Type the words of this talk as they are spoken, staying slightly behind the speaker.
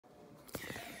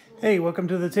Hey, welcome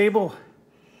to the table.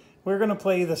 We're going to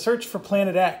play The Search for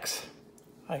Planet X.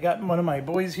 I got one of my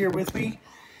boys here with me.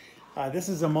 This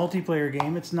is a multiplayer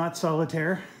game. It's not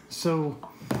solitaire, so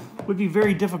it would be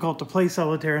very difficult to play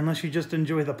solitaire unless you just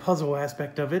enjoy the puzzle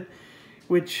aspect of it,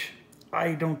 which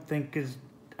I don't think is...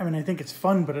 I think it's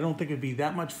fun, but I don't think it'd be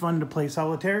that much fun to play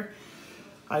solitaire.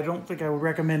 I don't think I would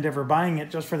recommend ever buying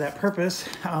it just for that purpose,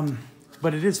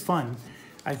 but it is fun,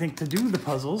 I think, to do the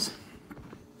puzzles.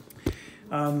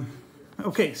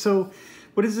 Okay, so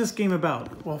what is this game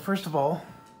about? Well, first of all,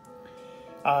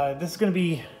 this is going to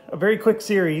be a very quick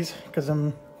series because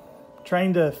I'm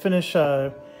trying to finish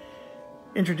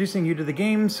introducing you to the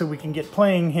game so we can get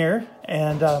playing here.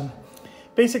 And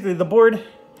basically the board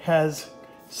has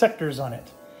sectors on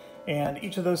it. And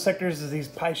each of those sectors is these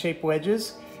pie-shaped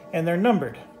wedges, and they're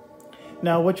numbered.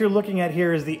 Now, what you're looking at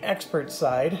here is the expert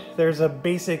side. There's a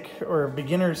basic or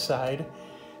beginner side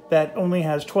that only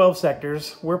has 12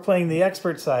 sectors. We're playing the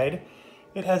expert side.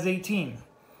 It has 18.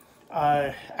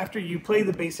 After you play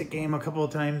the basic game a couple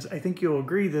of times, I think you'll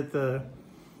agree that the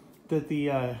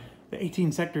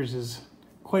 18 sectors is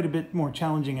quite a bit more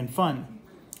challenging and fun.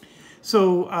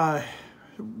 So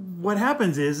what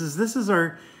happens is this is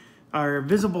our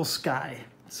visible sky.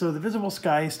 So the visible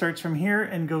sky starts from here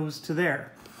and goes to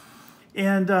there.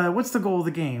 And what's the goal of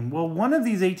the game? Well,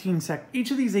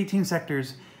 each of these 18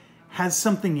 sectors has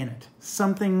something in it.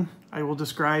 Something, I will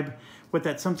describe what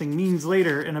that something means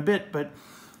later in a bit, but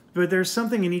there's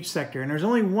something in each sector, and there's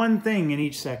only one thing in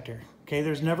each sector. Okay,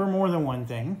 there's never more than one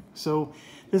thing. So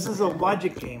this is a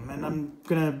logic game, and I'm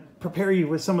gonna prepare you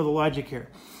with some of the logic here.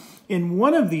 In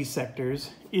one of these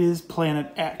sectors is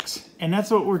Planet X, and that's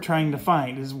what we're trying to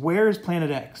find, is where is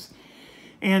Planet X?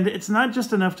 And it's not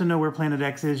just enough to know where Planet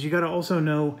X is, you gotta also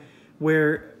know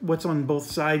what's on both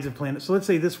sides of Planet. So let's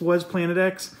say this was Planet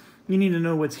X, you need to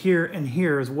know what's here and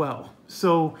here as well.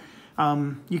 So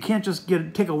you can't just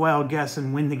take a wild guess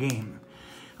and win the game.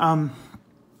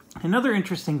 Another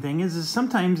interesting thing is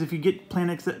sometimes if you get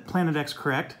Planet X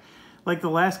correct, like the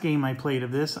last game I played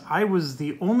of this, I was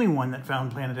the only one that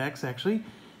found Planet X, actually,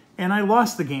 and I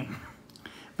lost the game.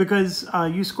 Because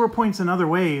you score points in other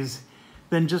ways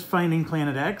than just finding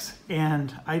Planet X,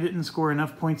 and I didn't score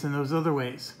enough points in those other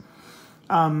ways.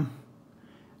 So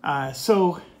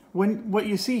what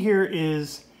you see here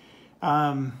is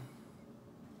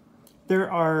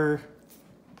there's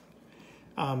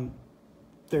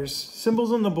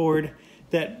symbols on the board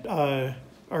that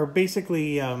are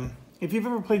basically, if you've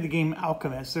ever played the game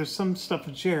Alchemist, there's some stuff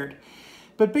shared.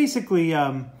 But basically,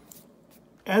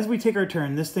 as we take our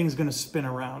turn, this thing's going to spin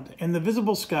around. And the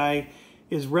visible sky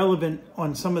is relevant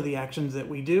on some of the actions that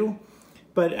we do.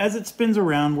 But as it spins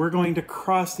around, we're going to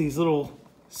cross these little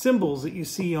symbols that you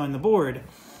see on the board.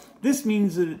 This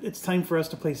means that it's time for us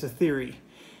to place a theory.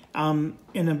 In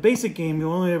a basic game,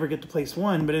 you'll only ever get to place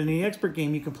one, but in the expert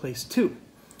game, you can place two.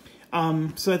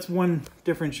 So that's one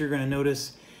difference you're going to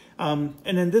notice. And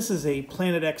then this is a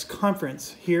Planet X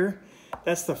conference here.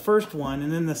 That's the first one,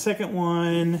 and then the second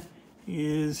one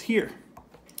is here.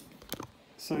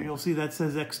 So you'll see that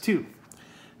says X2.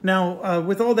 Now,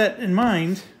 with all that in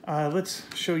mind, let's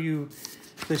show you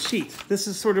the sheet. This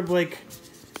is sort of like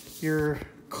your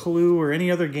Clue or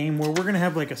any other game where we're going to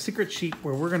have like a secret sheet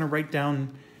where we're going to write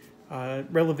down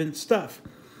relevant stuff.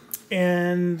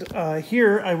 And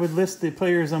here I would list the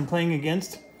players I'm playing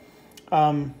against.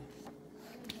 And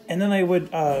then I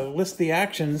would list the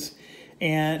actions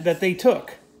that they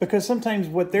took, because sometimes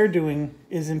what they're doing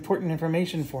is important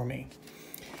information for me.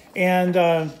 And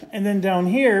then down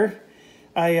here,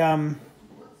 I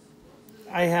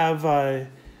have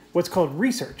what's called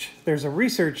research. There's a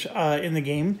research in the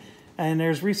game, and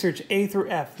there's research A through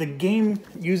F. The game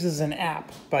uses an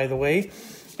app, by the way,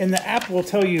 and the app will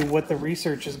tell you what the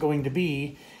research is going to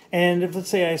be. And if, let's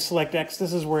say I select X,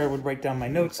 this is where I would write down my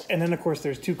notes. And then, of course,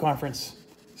 there's two conference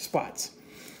spots.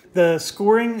 The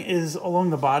scoring is along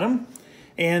the bottom.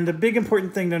 And the big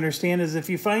important thing to understand is if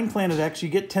you find Planet X, you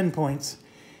get 10 points.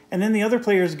 And then the other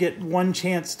players get one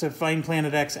chance to find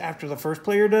Planet X after the first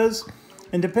player does.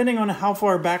 And depending on how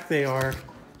far back they are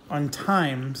on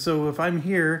time, so if I'm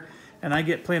here and I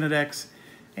get Planet X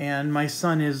and my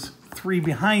son is 3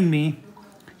 behind me,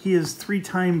 he is 3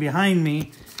 times behind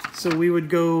me, so we would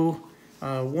go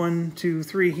 1, 2,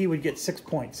 3, he would get 6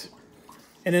 points.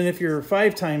 And then if you're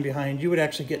 5 times behind, you would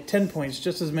actually get 10 points,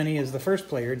 just as many as the first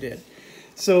player did.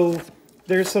 So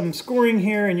there's some scoring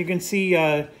here, and you can see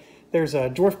there's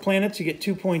dwarf planets, you get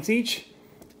 2 points each,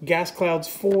 gas clouds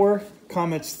 4,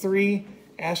 comets 3,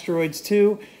 asteroids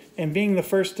 2, and being the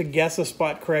first to guess a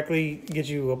spot correctly gives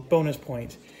you a bonus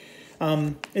point.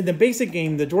 In the basic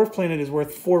game, the dwarf planet is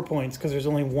worth 4 points because there's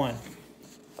only one.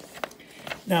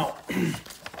 Now,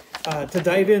 to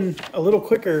dive in a little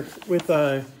quicker with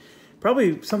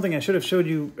probably something I should have showed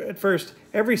you at first,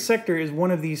 every sector is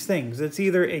one of these things. It's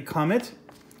either a comet,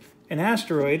 an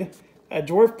asteroid, a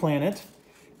dwarf planet,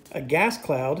 a gas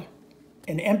cloud,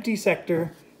 an empty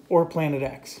sector, or Planet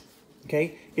X.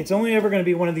 Okay? It's only ever going to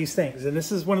be one of these things. And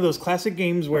this is one of those classic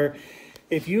games where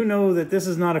if you know that this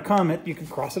is not a comet, you can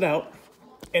cross it out.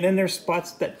 And then there's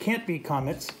spots that can't be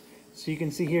comets. So you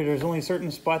can see here, there's only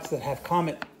certain spots that have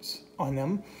comets on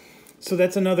them. So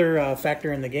that's another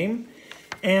factor in the game.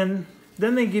 And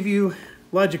then they give you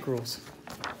logic rules.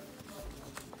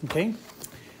 Okay?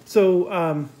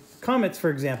 So comets, for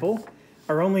example,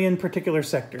 are only in particular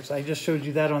sectors. I just showed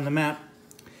you that on the map.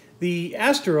 The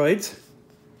asteroids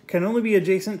can only be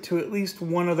adjacent to at least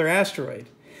one other asteroid.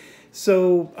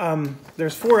 So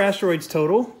there's 4 asteroids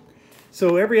total.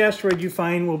 So every asteroid you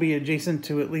find will be adjacent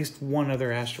to at least one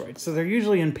other asteroid. So they're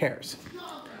usually in pairs.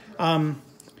 And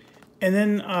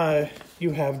then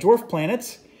you have dwarf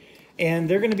planets, and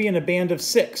they're going to be in a band of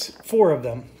 6. 4 of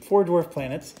them, 4 dwarf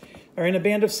planets, are in a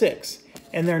band of 6,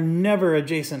 and they're never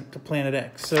adjacent to Planet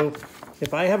X. So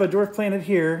if I have a dwarf planet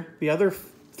here, the other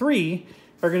 3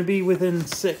 are going to be within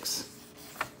 6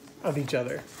 of each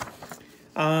other.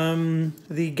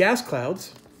 The gas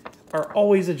clouds are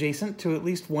always adjacent to at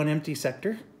least one empty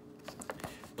sector.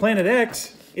 Planet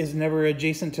X is never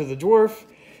adjacent to the dwarf,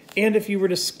 and if you were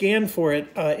to scan for it,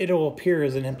 it'll appear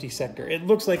as an empty sector. It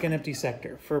looks like an empty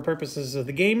sector for purposes of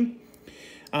the game.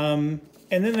 And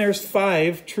then there's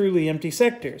 5 truly empty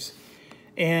sectors.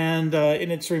 And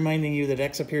it's reminding you that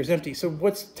X appears empty. So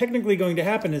what's technically going to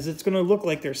happen is it's going to look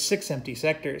like there's 6 empty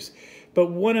sectors, but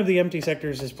one of the empty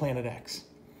sectors is Planet X.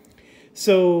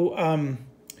 So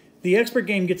the expert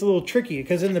game gets a little tricky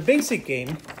because in the basic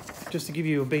game, just to give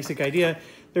you a basic idea,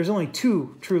 there's only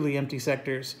 2 truly empty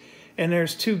sectors, and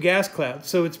there's 2 gas clouds.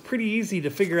 So it's pretty easy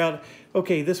to figure out,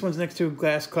 okay, this one's next to a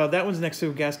gas cloud, that one's next to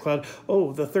a gas cloud.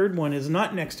 Oh, the third one is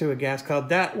not next to a gas cloud,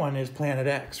 that one is Planet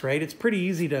X, right? It's pretty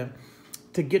easy to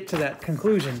get to that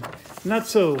conclusion. Not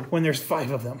so when there's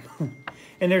 5 of them.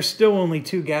 And there's still only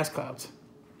 2 gas clouds.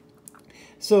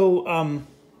 So,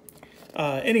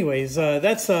 anyways,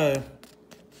 that's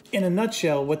in a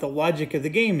nutshell what the logic of the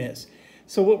game is.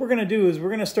 So what we're going to do is we're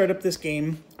going to start up this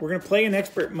game. We're going to play in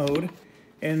expert mode,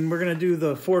 and we're going to do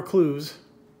the 4 clues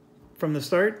from the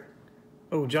start.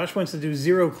 Oh, Josh wants to do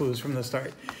 0 clues from the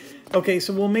start. Okay,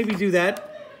 so we'll maybe do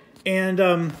that. And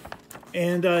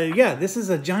yeah, this is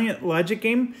a giant logic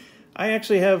game. I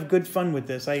actually have good fun with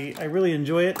this. I really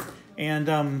enjoy it. And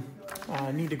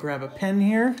I need to grab a pen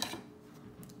here.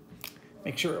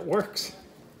 Make sure it works.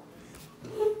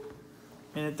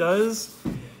 And it does.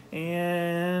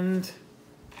 And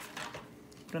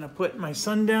I'm gonna put my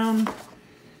son down.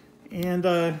 And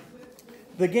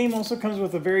the game also comes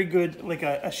with a very good, like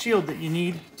a shield that you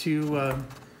need to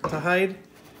hide.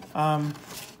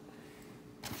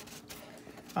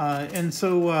 And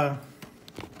so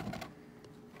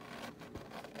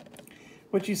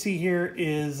what you see here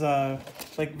is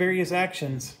like various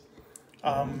actions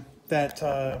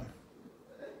that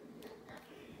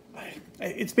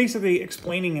it's basically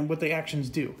explaining what the actions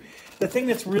do. The thing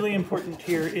that's really important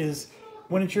here is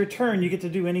when it's your turn, you get to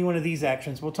do any one of these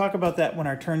actions. We'll talk about that when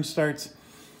our turn starts.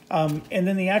 And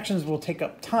then the actions will take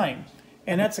up time.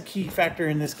 And that's a key factor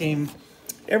in this game.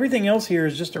 Everything else here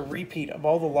is just a repeat of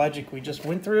all the logic we just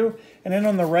went through. And then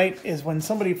on the right is when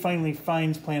somebody finally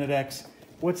finds Planet X,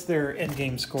 what's their end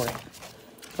game scoring?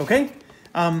 Okay?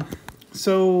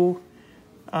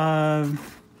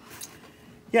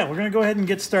 Yeah, we're going to go ahead and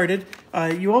get started.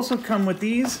 You also come with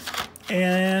these,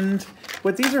 and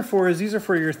what these are for is these are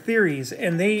for your theories,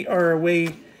 and they are a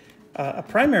way, a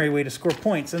primary way to score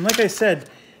points. And like I said,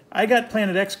 I got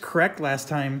Planet X correct last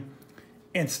time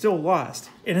and still lost.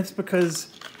 And it's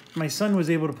because my son was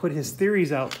able to put his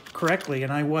theories out correctly,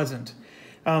 and I wasn't.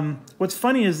 What's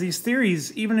funny is these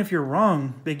theories, even if you're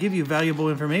wrong, they give you valuable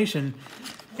information.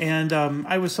 And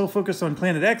I was so focused on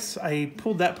Planet X, I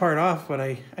pulled that part off, but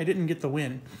I didn't get the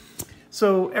win.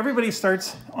 So everybody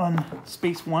starts on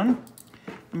space 1.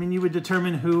 I mean, you would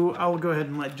determine who. I'll go ahead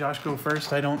and let Josh go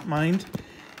first. I don't mind.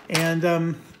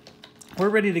 And we're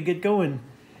ready to get going.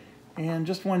 And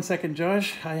just 1 second,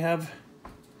 Josh. I have...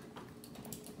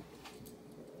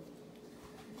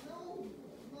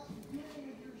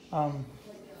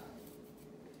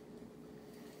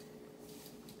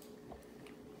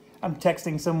 I'm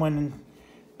texting someone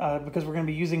because we're going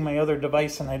to be using my other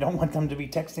device, and I don't want them to be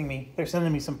texting me. They're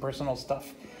sending me some personal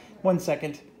stuff. 1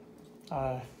 second.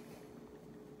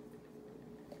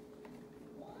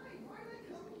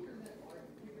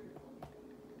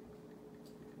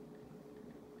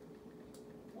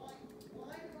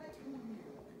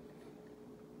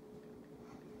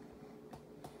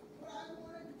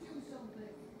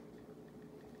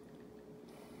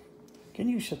 Can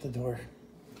you shut the door?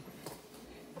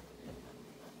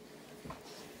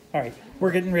 All right,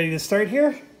 we're getting ready to start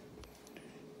here.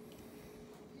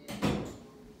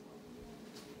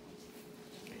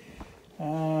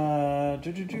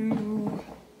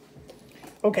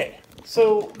 Okay,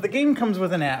 so the game comes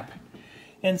with an app,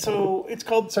 and so it's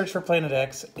called Search for Planet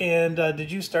X. And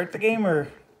did you start the game, or?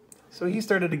 So he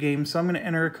started a game, so I'm going to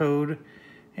enter a code.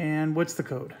 And what's the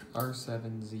code?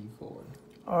 R7Z4.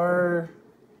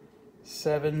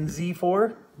 R7Z4?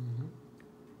 Mm-hmm.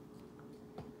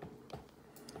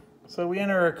 So we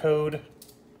enter our code,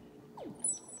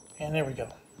 and there we go.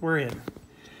 We're in.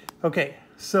 Okay,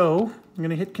 so I'm going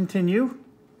to hit continue,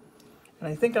 and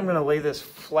I think I'm going to lay this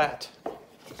flat,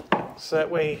 so that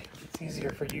way it's easier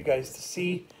for you guys to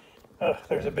see. Oh,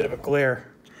 there's a bit of a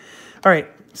glare. All right,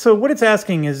 so what it's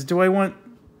asking is, do I want,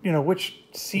 you know, which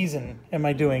season am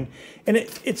I doing? And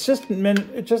it's just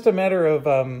a matter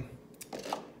of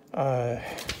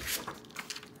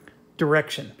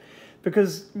direction.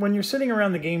 Because when you're sitting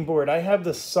around the game board, I have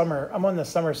the summer, I'm on the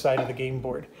summer side of the game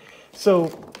board. So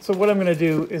what I'm going to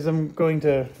do is I'm going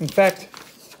to, in fact,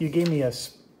 you gave me a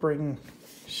spring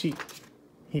sheet.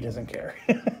 He doesn't care.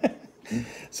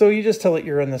 So you just tell it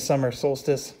you're in the summer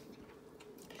solstice.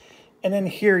 And then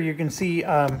here you can see,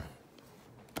 I'm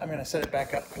going to set it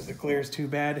back up because the glare is too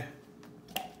bad.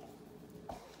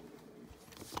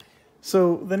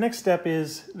 So the next step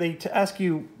is they ask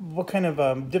you what kind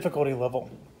of difficulty level.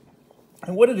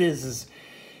 And what it is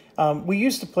we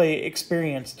used to play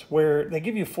experienced, where they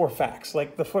give you 4 facts.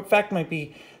 Like the fact might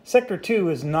be Sector 2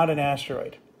 is not an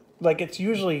asteroid. Like it's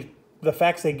usually the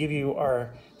facts they give you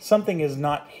are something is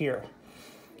not here.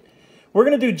 We're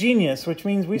going to do genius, which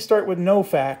means we start with no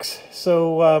facts.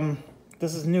 So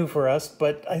this is new for us,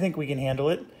 but I think we can handle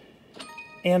it.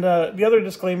 And the other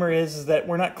disclaimer is that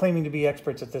we're not claiming to be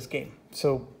experts at this game.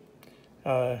 So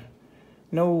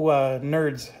no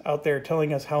nerds out there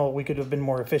telling us how we could have been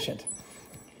more efficient.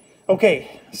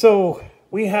 Okay, so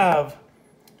we have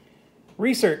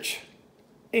research,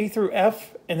 A through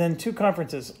F, and then 2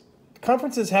 conferences.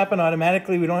 Conferences happen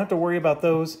automatically. We don't have to worry about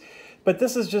those. But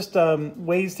this is just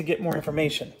ways to get more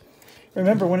information.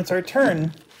 Remember, when it's our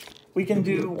turn, we can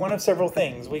do one of several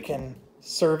things. We can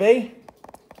survey,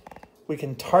 we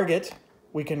can target,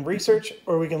 we can research,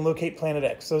 or we can locate Planet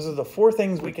X. Those are the 4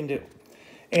 things we can do.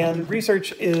 And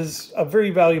research is a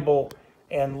very valuable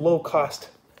and low-cost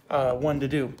one to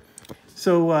do.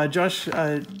 So, Josh,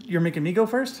 you're making me go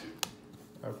first?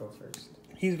 I'll go first.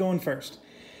 He's going first.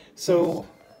 So,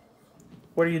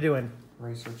 what are you doing?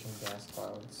 Researching gas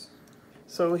clouds.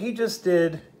 So he just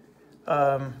did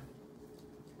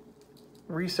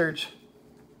research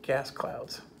gas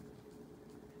clouds.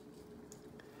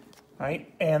 All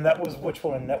right, and that was which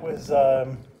one? That was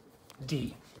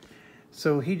D.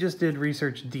 So he just did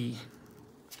research D.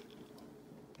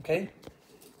 Okay,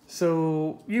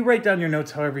 so you write down your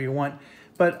notes however you want,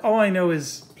 but all I know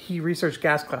is he researched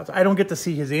gas clouds. I don't get to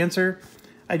see his answer.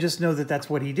 I just know that that's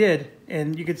what he did,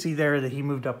 and you can see there that he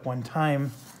moved up 1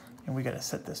 time, and we got to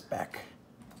set this back.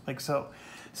 Like so.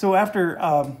 So after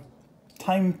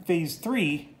time phase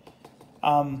 3,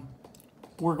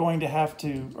 we're going to have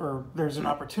to, or there's an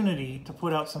opportunity to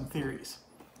put out some theories.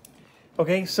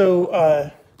 Okay,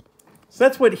 so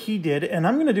that's what he did, and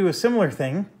I'm going to do a similar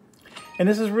thing. And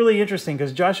this is really interesting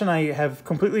because Josh and I have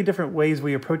completely different ways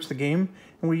we approach the game,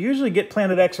 and we usually get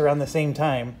Planet X around the same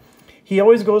time. He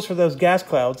always goes for those gas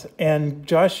clouds, and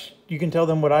Josh, you can tell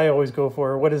them what I always go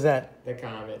for. What is that? The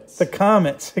comets. The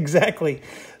comets, exactly.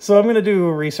 So I'm going to do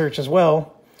research as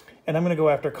well, and I'm going to go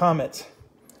after comets.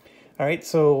 All right,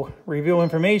 so reveal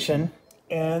information,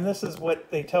 and this is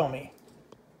what they tell me.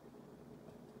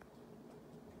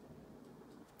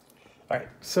 All right,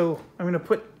 so I'm going to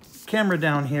put camera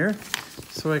down here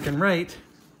so I can write.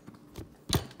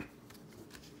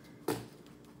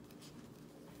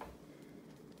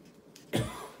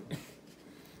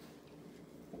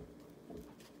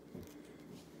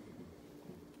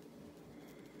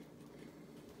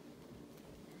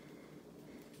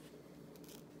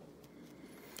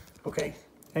 Okay,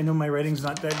 I know my writing's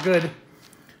not that good,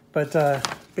 but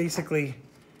basically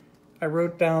I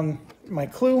wrote down my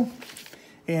clue,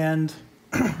 and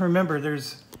remember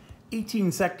there's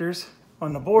 18 sectors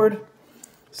on the board,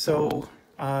 so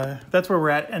that's where we're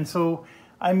at. And so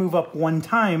I move up 1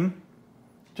 time,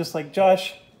 just like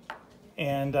Josh,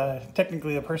 and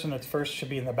technically the person that's first should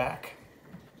be in the back.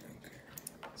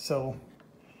 So,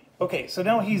 okay, so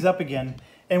now he's up again.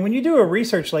 And when you do a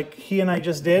research like he and I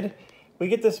just did, we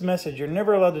get this message: you're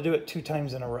never allowed to do it 2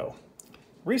 times in a row.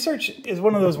 Research is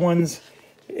one of those ones,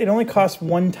 it only costs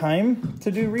 1 time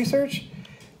to do research,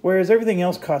 whereas everything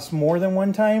else costs more than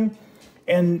 1 time.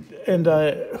 and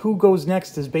who goes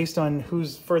next is based on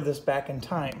who's furthest back in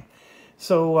time.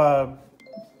 So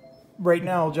right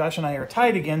now, Josh and I are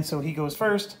tied again, so he goes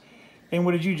first. And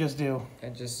what did you just do? I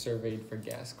just surveyed for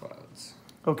gas clouds.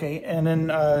 Okay, and then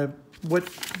what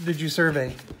did you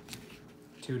survey?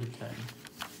 2 to 10.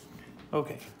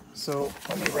 Okay, so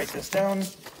let me write this down.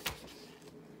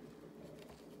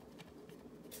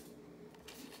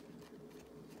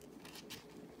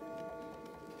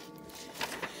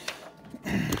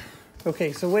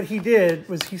 Okay, so what he did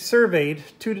was he surveyed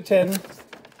 2 to 10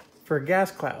 for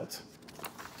gas clouds.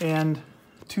 And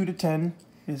 2 to 10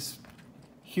 is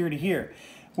here to here.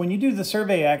 When you do the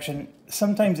survey action,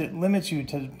 sometimes it limits you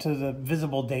to the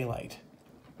visible daylight.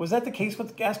 Was that the case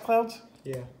with gas clouds?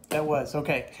 Yeah. That was,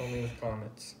 okay. It's only with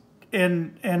comets.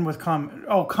 And with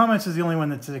comets is the only one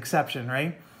that's an exception,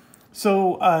 right?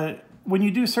 So when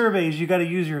you do surveys, you got to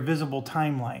use your visible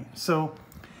timeline. So,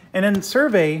 and in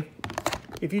survey,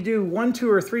 if you do 1, 2,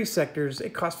 or 3 sectors,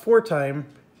 it costs 4 time,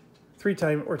 3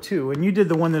 time, or 2. And you did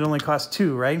the one that only cost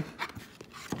 2, right?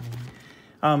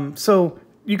 So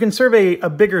you can survey a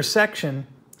bigger section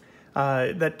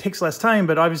that takes less time,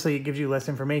 but obviously it gives you less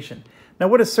information. Now,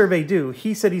 what does survey do?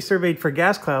 He said he surveyed for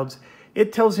gas clouds.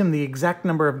 It tells him the exact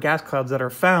number of gas clouds that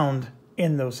are found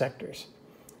in those sectors.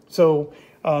 So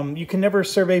you can never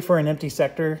survey for an empty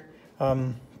sector,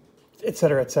 et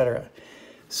cetera, et cetera.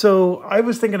 So I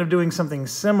was thinking of doing something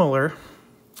similar.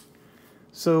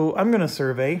 So I'm going to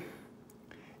survey,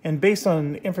 and based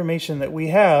on information that we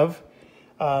have,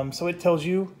 so it tells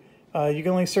you you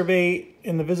can only survey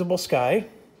in the visible sky,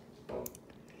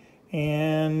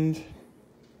 and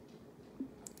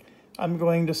I'm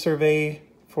going to survey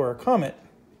for a comet.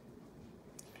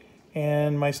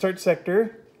 And my start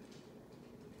sector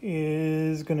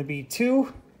is going to be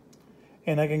 2,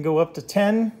 and I can go up to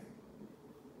 10.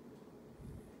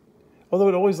 Although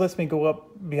it always lets me go up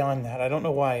beyond that. I don't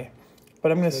know why.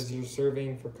 But I'm going to... Because you're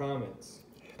surveying for comets.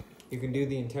 You can do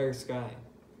the entire sky.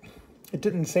 It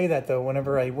didn't say that, though.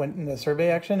 Whenever I went in the survey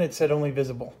action, it said only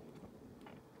visible.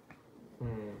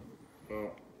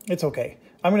 Oh. It's okay.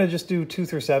 I'm going to just do 2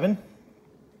 through 7.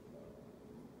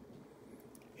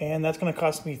 And that's going to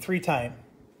cost me 3 time.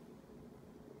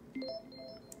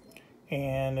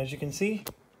 And as you can see,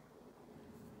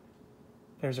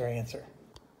 there's our answer.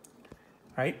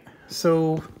 All right.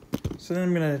 So then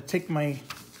I'm going to take my...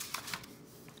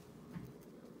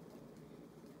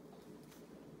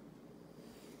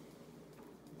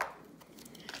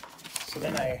 So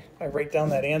then I write down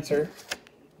that answer.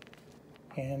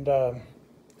 And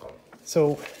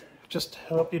so just to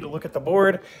help you to look at the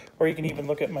board, or you can even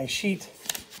look at my sheet.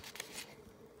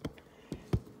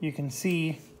 You can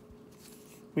see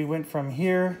we went from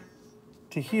here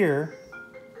to here.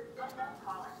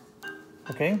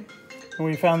 Okay? And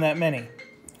we found that many.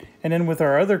 And then with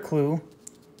our other clue,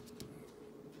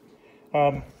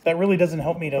 that really doesn't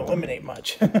help me to eliminate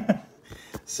much.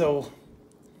 So,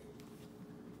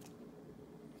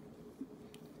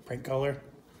 bright color.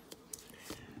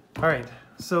 All right,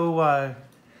 so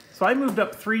I moved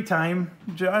up 3 times.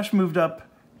 Josh moved up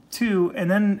 2, and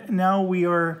then now we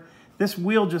are, this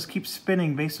wheel just keeps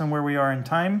spinning based on where we are in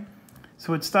time.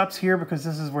 So it stops here because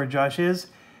this is where Josh is,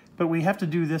 but we have to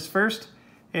do this first,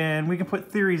 and we can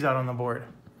put theories out on the board.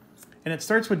 And it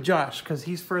starts with Josh because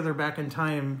he's further back in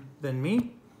time than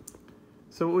me.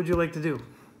 So what would you like to do?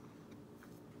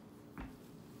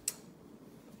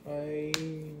 I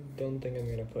don't think I'm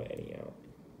going to put any out.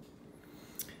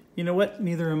 You know what?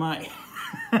 Neither am I.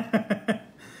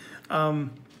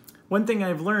 One thing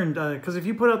I've learned, because if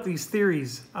you put out these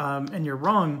theories and you're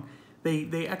wrong,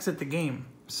 they exit the game.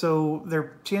 So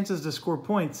their chances to score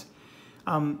points.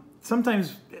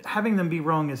 Sometimes having them be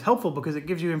wrong is helpful because it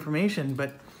gives you information,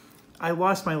 but I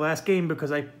lost my last game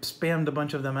because I spammed a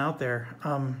bunch of them out there.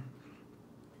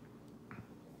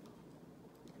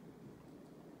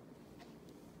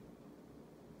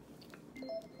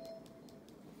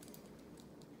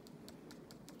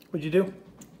 What'd you do?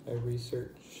 I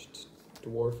researched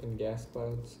dwarf and gas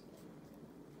clouds.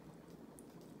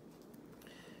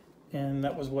 And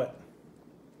that was what?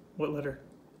 What letter?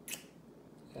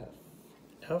 F.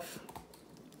 F?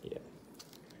 Yeah.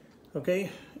 Okay,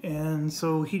 and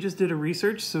so he just did a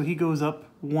research, so he goes up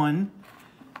 1,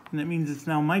 and that means it's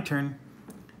now my turn.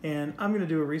 And I'm going to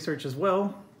do a research as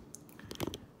well.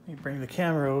 Let me bring the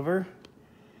camera over,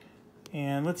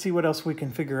 and let's see what else we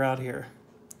can figure out here.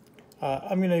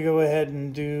 I'm going to go ahead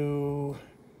and do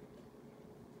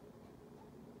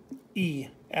E,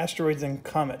 asteroids and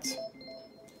comets.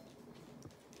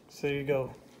 So there you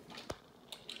go.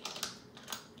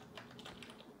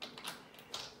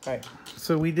 All right,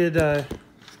 so we did,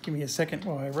 give me a second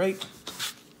while I write.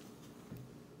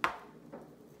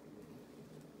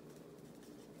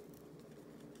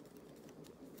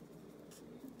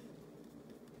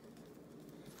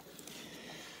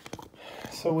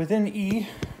 So within E,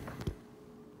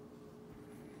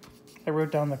 I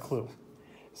wrote down the clue.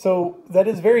 So that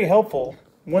is very helpful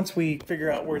once we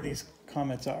figure out where these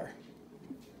comets are.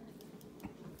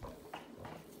 All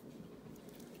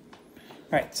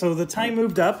right, so the time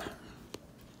moved up,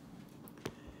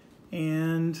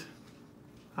 and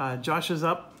Josh is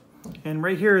up, and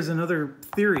right here is another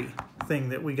theory thing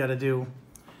that we got to do.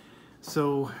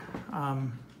 So,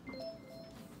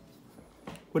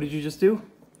 what did you just do?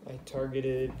 I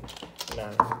targeted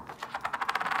 9.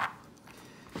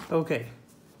 Okay,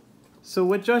 so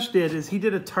what Josh did is he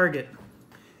did a target,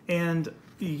 and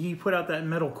he put out that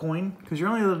metal coin, because you're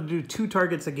only able to do 2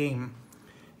 targets a game.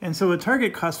 And so a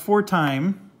target costs 4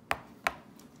 time,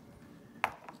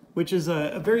 which is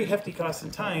a very hefty cost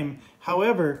in time.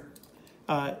 However,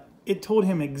 it told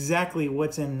him exactly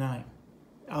what's in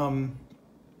 9.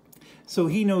 So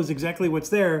he knows exactly what's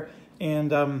there,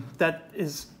 and that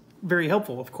is very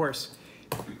helpful, of course.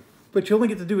 But you only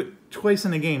get to do it twice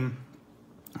in a game.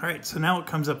 All right, so now it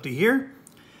comes up to here,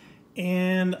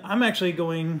 and I'm actually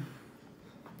going...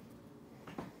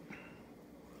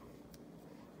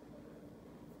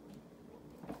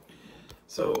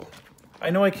 So I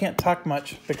know I can't talk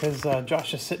much because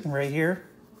Josh is sitting right here,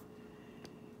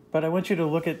 but I want you to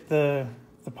look at the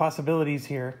possibilities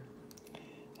here.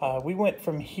 We went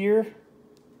from here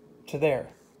to there,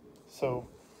 so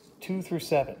 2 through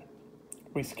 7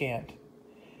 we scanned.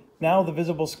 Now the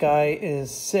visible sky is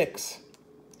 6,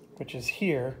 which is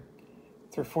here,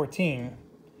 through 14.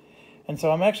 And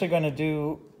so I'm actually going to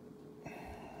do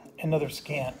another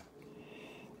scan.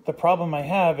 The problem I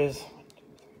have is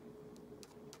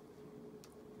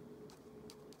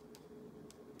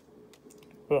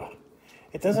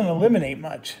it doesn't eliminate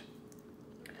much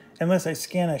unless I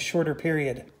scan a shorter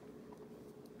period.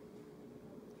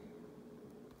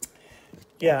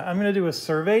 Yeah, I'm going to do a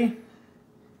survey.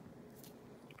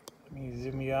 Let me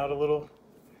zoom you out a little.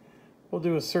 We'll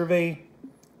do a survey,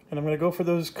 and I'm going to go for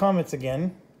those comets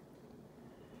again.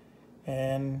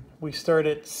 And we start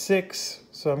at 6,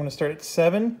 so I'm going to start at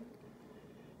 7.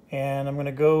 And I'm going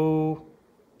to go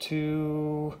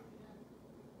to...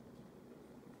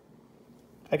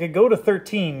 I could go to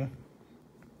 13.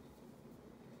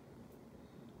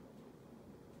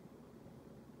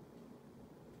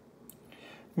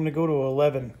 I'm going to go to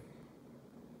 11.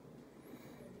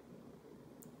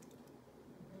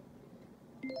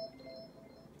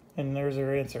 And there's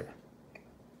our answer.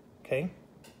 Okay.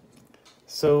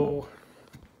 So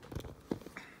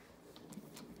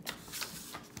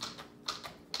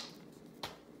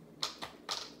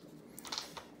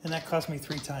and that cost me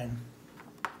 3 time.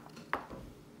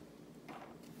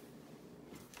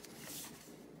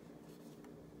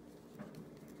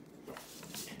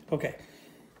 Okay,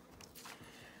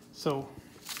 so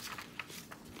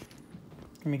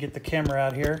let me get the camera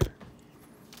out here.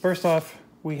 First off,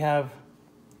 we have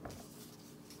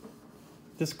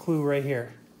this clue right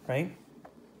here, right?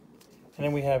 And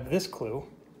then we have this clue.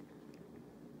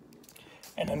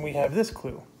 And then we have this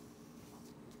clue.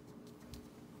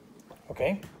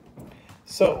 Okay,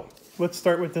 so let's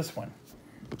start with this one.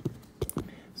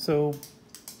 So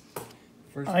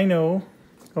first, I know,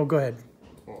 oh, go ahead.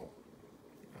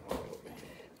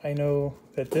 I know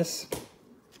that this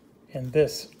and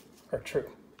this are true,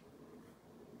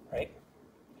 right?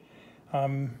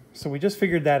 So we just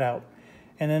figured that out.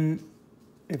 And then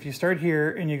if you start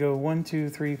here and you go 1, 2,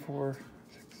 3, 4,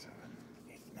 6, 7,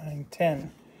 8, 9,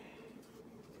 10.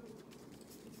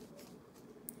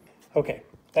 Okay,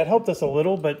 that helped us a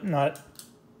little, but not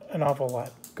an awful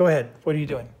lot. Go ahead, what are you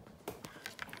doing?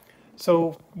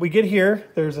 So we get here,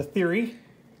 there's a theory.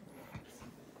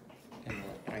 And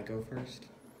I go first?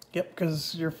 Yep,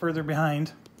 because you're further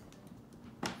behind.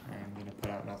 I'm going to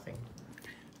put out nothing.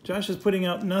 Josh is putting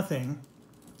out nothing,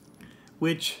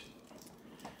 which,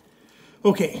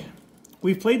 okay,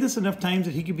 we've played this enough times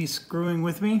that he could be screwing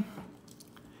with me,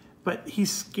 but he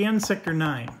scanned Sector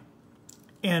 9.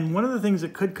 And one of the things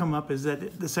that could come up is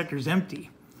that the sector's empty,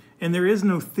 and there is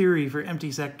no theory for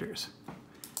empty sectors.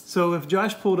 So if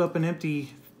Josh pulled up an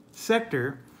empty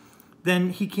sector,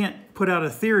 then he can't put out a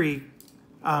theory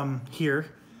here.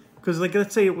 Because, like,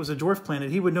 let's say it was a dwarf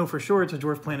planet. He would know for sure it's a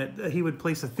dwarf planet. He would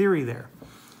place a theory there.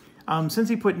 Since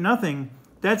he put nothing,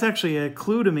 that's actually a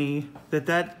clue to me that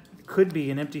that could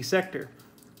be an empty sector.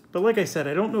 But like I said,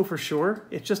 I don't know for sure.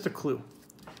 It's just a clue.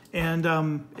 And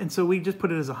so we just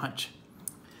put it as a hunch.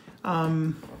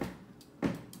 And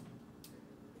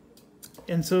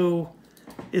so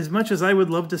as much as I would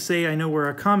love to say I know where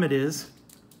a comet is,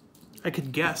 I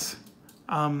could guess.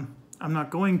 I'm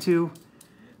not going to.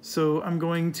 So I'm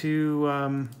going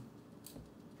to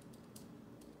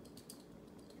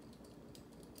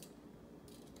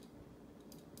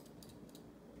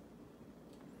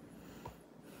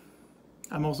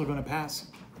I'm also going to pass.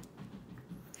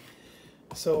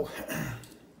 So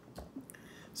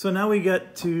now we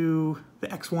get to the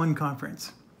X1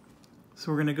 conference.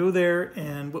 So we're going to go there,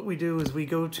 and what we do is we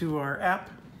go to our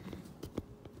app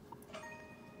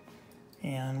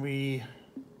and we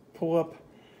pull up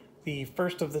the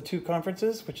first of the two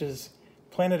conferences, which is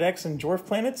Planet X and Dwarf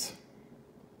Planets.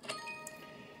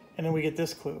 And then we get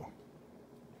this clue.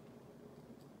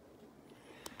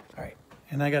 All right,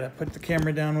 and I got to put the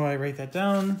camera down while I write that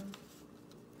down.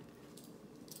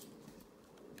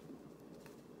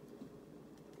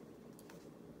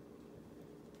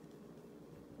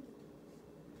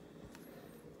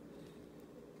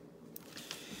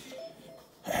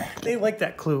 They like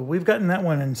that clue. We've gotten that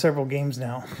one in several games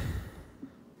now.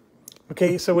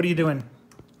 Okay, so what are you doing?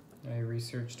 I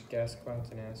researched gas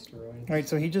clouds and asteroids. All right,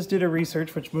 so he just did a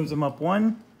research, which moves him up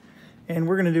one. And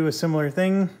we're going to do a similar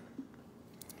thing.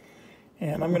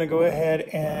 And I'm going to go ahead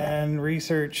and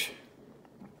research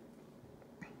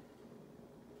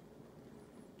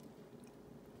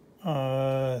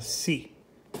C.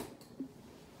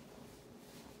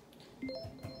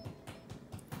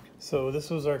 So this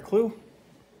was our clue.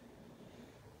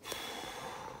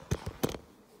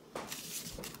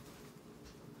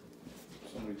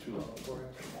 Too long for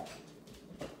it.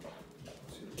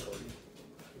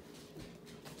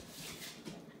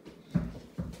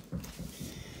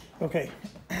 Okay.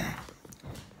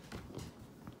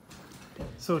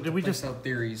 So did we just... out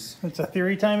theories. It's a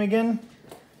theory time again?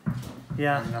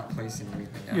 Yeah. I'm not placing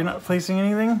anything out. You're not placing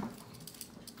anything?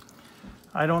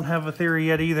 I don't have a theory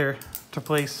yet either to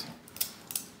place.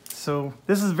 So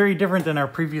this is very different than our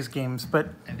previous games, but...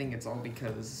 I think it's all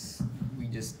because we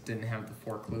just didn't have the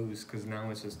 4 clues, because now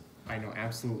it's just, I know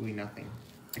absolutely nothing.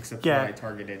 Except what I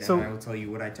targeted, so, and I will tell you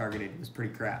what I targeted was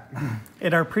pretty crap.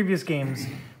 In our previous games,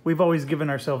 we've always given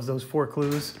ourselves those 4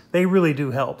 clues. They really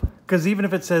do help, because even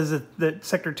if it says that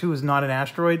Sector 2 is not an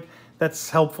asteroid, that's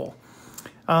helpful.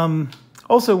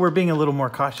 Also, we're being a little more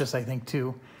cautious, I think,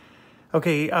 too.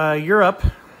 Okay, you're up.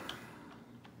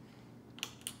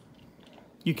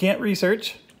 You can't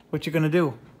research. What you gonna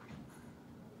do?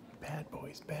 Bad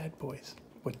boys, bad boys.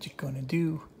 What you gonna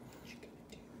do?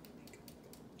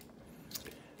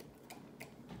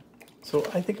 So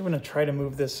I think I'm going to try to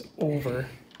move this over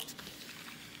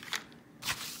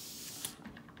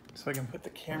so I can put the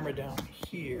camera down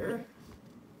here.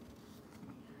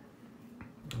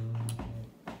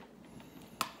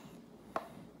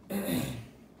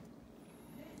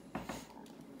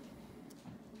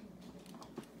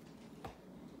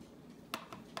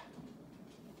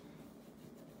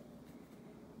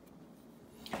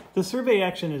 The survey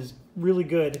action is really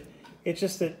good. It's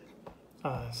just that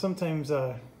sometimes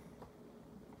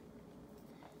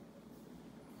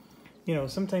you know,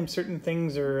 sometimes certain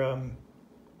things are,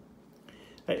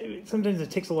 sometimes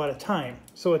it takes a lot of time.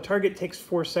 So a target takes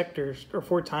 4 sectors, or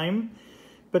 4 time,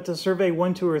 but to survey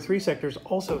 1, 2, or 3 sectors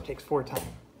also takes 4 time.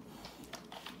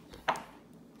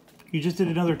 You just did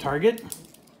another target?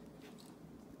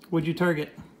 What'd you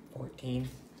target? 14.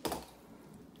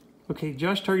 Okay,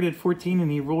 Josh targeted 14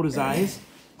 and he rolled his eyes.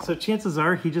 So chances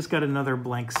are he just got another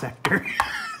blank sector.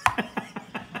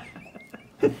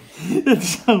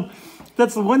 So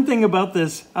that's the one thing about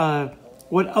this.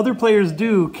 What other players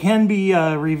do can be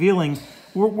revealing.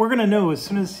 We're going to know as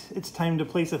soon as it's time to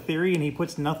place a theory and he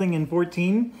puts nothing in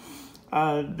 14.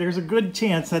 There's a good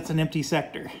chance that's an empty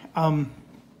sector.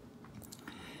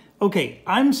 Okay,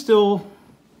 I'm still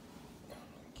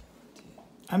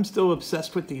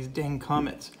obsessed with these dang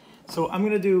comets. So I'm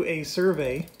going to do a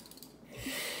survey.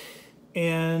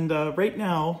 And right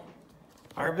now,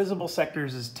 our visible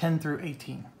sectors is 10 through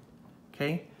 18.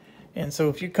 Okay? And so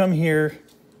if you come here,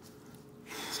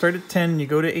 start at 10, you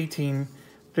go to 18,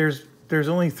 there's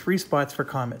only 3 spots for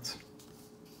comets,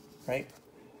 right?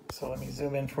 So let me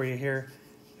zoom in for you here.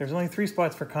 There's only 3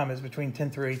 spots for comets between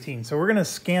 10 through 18. So we're going to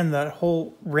scan that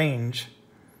whole range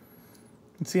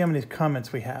and see how many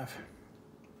comets we have.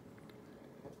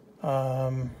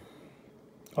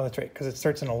 Oh, that's right, because it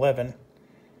starts in 11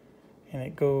 and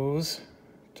it goes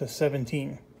to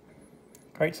 17.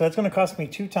 All right, so that's going to cost me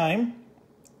 2 time.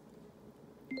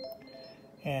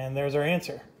 And there's our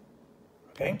answer.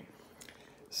 Okay,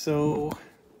 so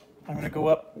I'm going to go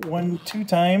up 1, 2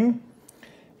 time,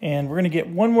 and we're going to get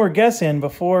one more guess in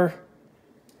before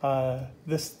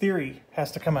this theory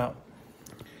has to come out.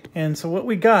 And so what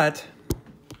we got,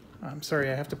 I'm sorry,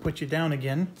 I have to put you down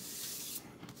again.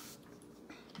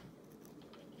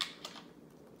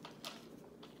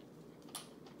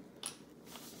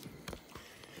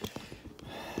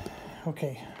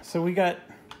 Okay, so we have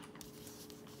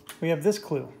this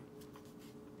clue.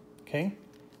 Okay,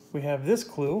 we have this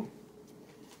clue,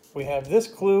 we have this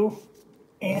clue,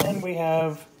 and we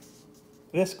have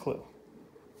this clue.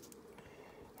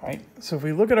 All right, so if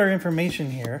we look at our information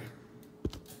here,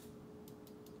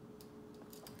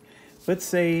 let's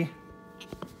say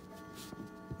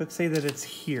that it's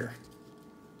here,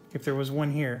 if there was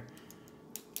one here.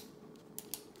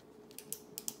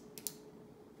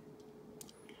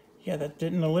 Yeah, that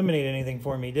didn't eliminate anything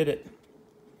for me, did it?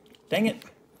 Dang it.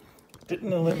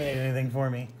 Didn't eliminate anything for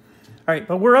me. All right,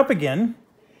 but we're up again.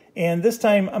 And this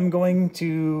time I'm going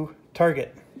to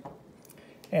target.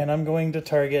 And I'm going to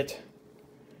target.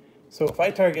 So if I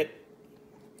target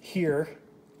here,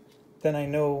 then I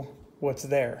know what's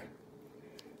there.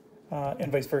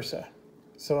 And vice versa.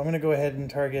 So I'm going to go ahead and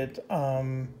target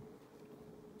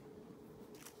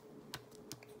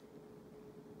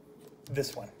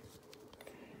this one.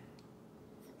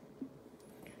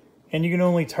 And you can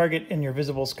only target in your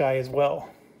visible sky as well.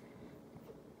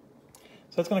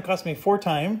 So that's going to cost me 4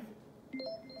 time.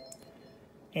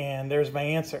 And there's my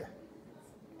answer.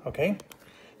 Okay?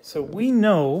 So we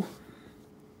know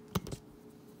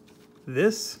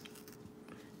this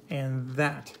and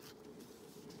that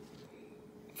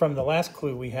from the last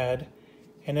clue we had.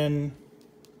 And then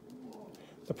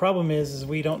the problem is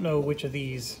we don't know which of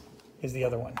these is the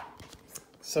other one.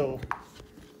 So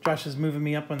Josh is moving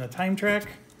me up on the time track.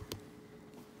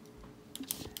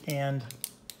 And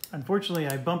unfortunately,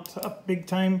 I bumped up big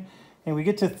time, and we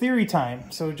get to theory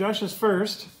time. So Josh is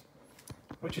first.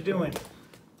 What you doing?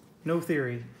 No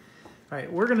theory. All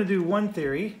right, we're going to do one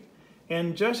theory,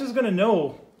 and Josh is going to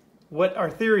know what our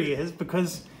theory is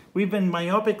because we've been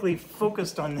myopically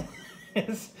focused on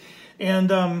this.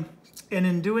 And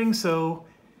in doing so,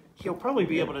 he'll probably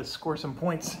be able to score some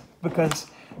points because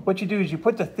what you do is you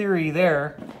put the theory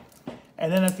there,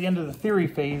 and then at the end of the theory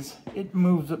phase, it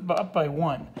moves up by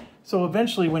 1. So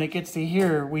eventually when it gets to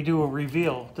here, we do a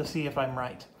reveal to see if I'm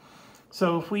right.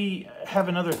 So if we have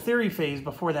another theory phase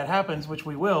before that happens, which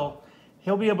we will,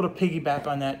 he'll be able to piggyback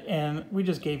on that, and we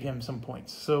just gave him some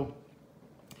points. So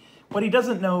what he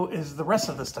doesn't know is the rest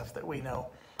of the stuff that we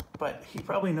know, but he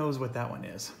probably knows what that one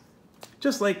is.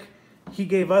 Just like he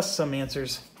gave us some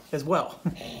answers as well.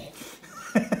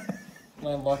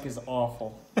 My luck is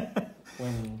awful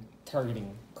when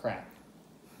targeting crap.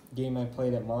 Game I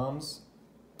played at Mom's,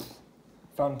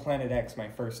 found Planet X my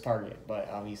first target, but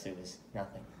obviously it was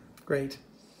nothing. Great.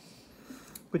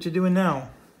 What you doing now?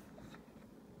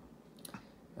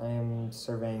 I am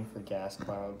surveying for gas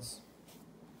clouds.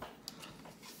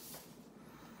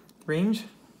 Range?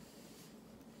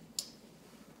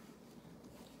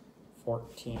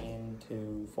 14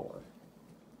 to 4.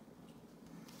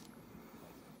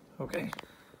 Okay.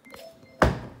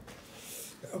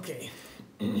 Okay.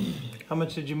 How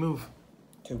much did you move?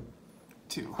 2.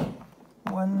 2.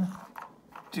 1,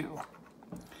 2. All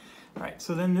right,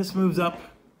 so then this moves up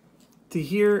to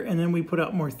here, and then we put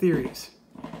out more theories.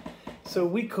 So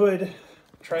we could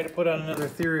try to put out another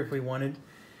theory if we wanted.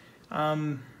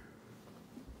 I'm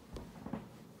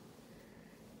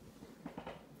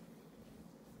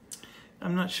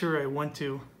not sure I want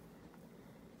to.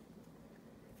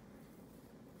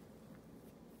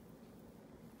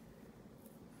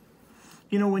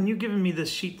 You know, when you've given me this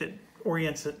sheet that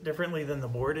orients it differently than the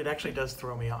board, it actually does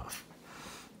throw me off.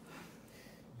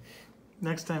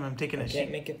 Next time I'm taking a sheet. I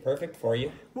can't make it perfect for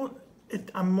you. Well,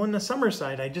 I'm on the summer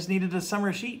side. I just needed a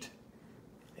summer sheet.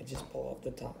 I just pull off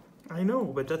the top. I know,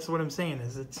 but that's what I'm saying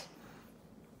is it's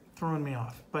throwing me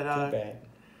off. But Too bad.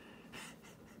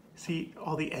 See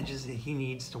all the edges that he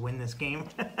needs to win this game.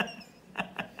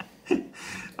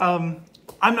 I'm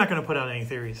not going to put out any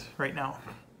theories right now.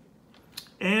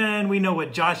 And we know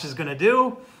what Josh is going to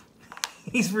do.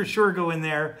 He's for sure going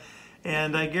there.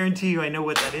 And I guarantee you I know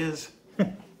what that is.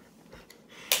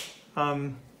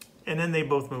 And then they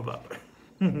both move up.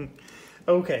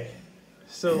 Okay,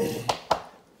 so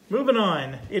moving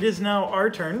on. It is now our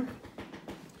turn.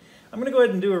 I'm going to go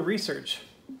ahead and do a research.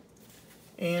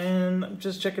 And I'm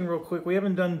just checking real quick. We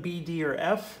haven't done B, D, or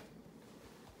F.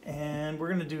 And we're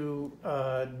going to do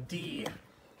D.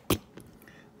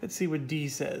 Let's see what D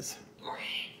says.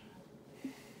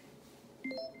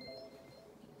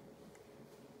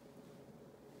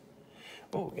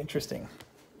 Oh, interesting.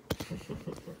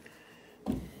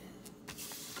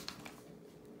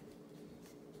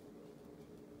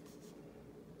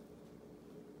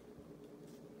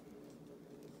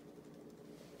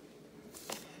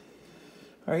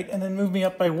 All right, and then move me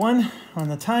up by 1 on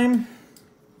the time.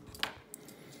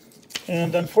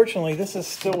 And unfortunately, this is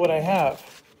still what I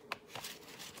have.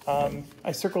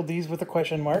 I circled these with a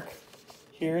question mark,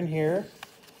 here and here.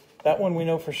 That one we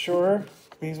know for sure.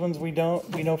 These ones we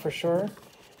don't, we know for sure.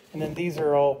 And then these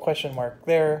are all question mark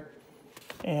there.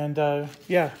 And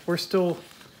yeah, we're still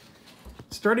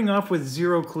starting off with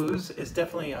 0 clues is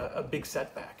definitely a big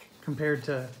setback compared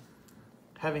to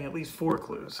having at least 4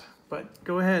 clues. But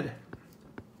go ahead.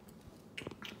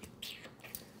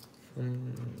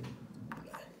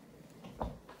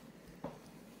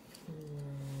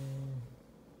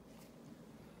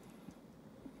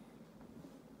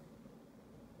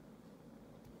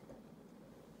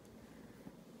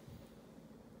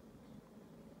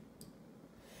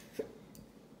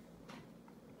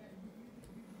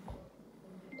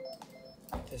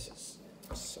 This is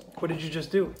so... What did you just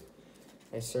do?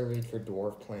 I surveyed for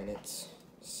dwarf planets.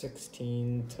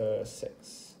 16 to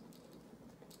 6.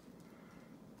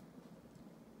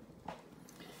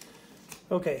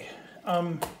 Okay.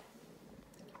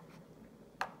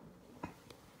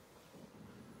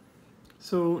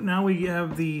 So now we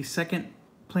have the second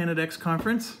Planet X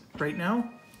conference right now.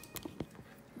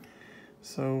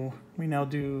 So we now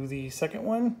do the second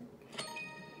one.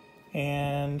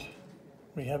 And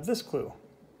we have this clue.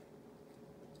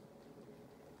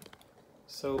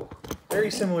 So very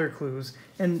similar clues.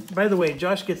 And by the way,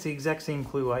 Josh gets the exact same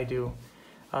clue I do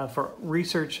for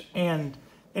research. And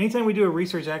anytime we do a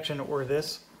research action or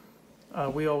this,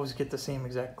 we always get the same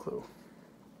exact clue.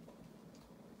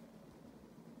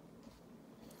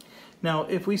 Now,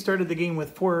 if we started the game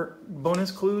with 4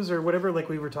 bonus clues or whatever, like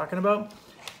we were talking about,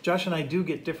 Josh and I do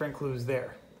get different clues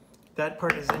there. That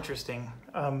part is interesting.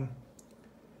 All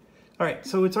right,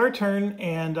 so it's our turn,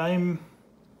 and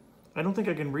I don't think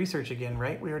I can research again,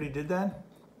 right? We already did that?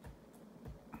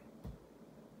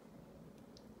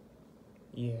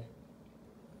 Yeah.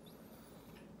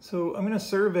 So I'm going to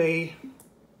survey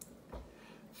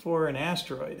for an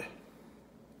asteroid.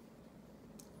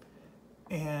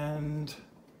 And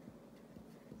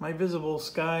my visible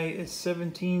sky is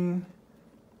 17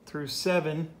 through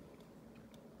 7.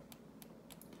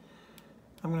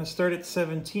 I'm going to start at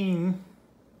 17.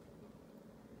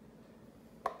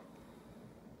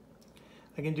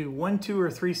 I can do 1, 2, or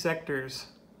 3 sectors.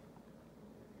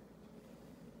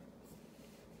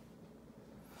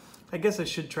 I guess I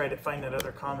should try to find that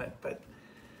other comet, but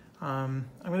I'm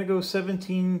going to go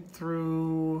 17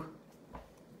 through...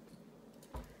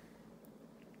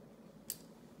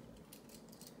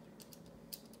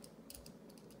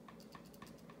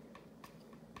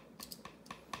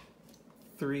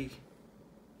 three.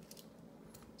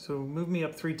 So move me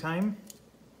up 3 times.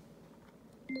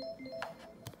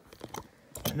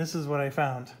 And this is what I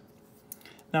found.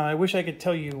 Now I wish I could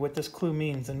tell you what this clue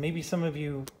means, and maybe some of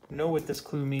you know what this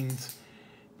clue means,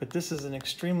 but this is an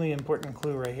extremely important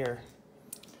clue right here.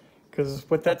 Because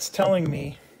what that's telling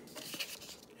me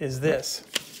is this.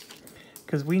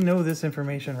 Because we know this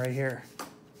information right here,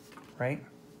 right?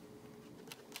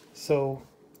 So,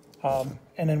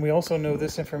 and then we also know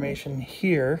this information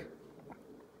here.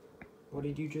 What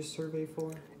did you just survey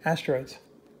for? Asteroids.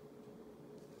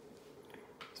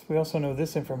 We also know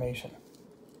this information.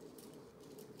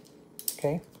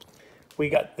 Okay? We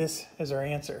got this as our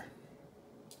answer.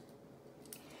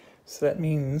 So that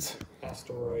means...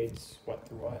 Asteroids, what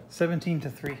through what? 17 to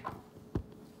 3.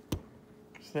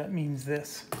 So that means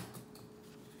this.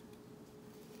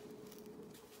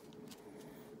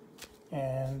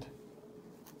 And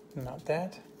not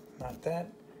that, not that,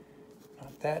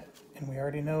 not that. And we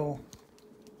already know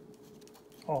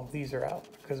all of these are out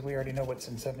because we already know what's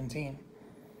in 17.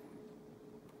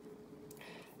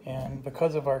 And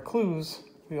because of our clues,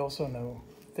 we also know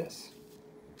this.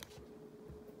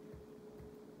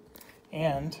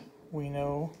 And we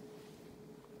know,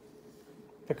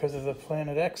 because of the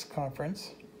Planet X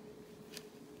conference,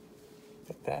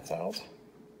 that that's out.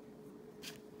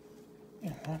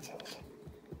 And that's out.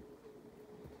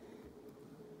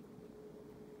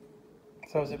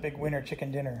 So it was a big winner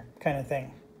chicken dinner kind of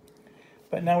thing.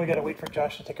 But now we got to wait for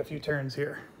Josh to take a few turns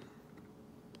here.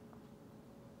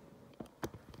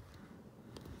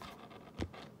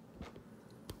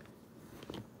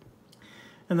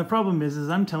 And the problem is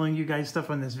I'm telling you guys stuff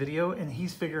on this video and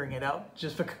he's figuring it out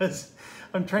just because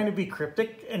I'm trying to be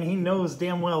cryptic and he knows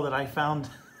damn well that I found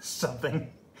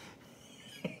something.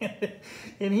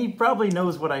 And he probably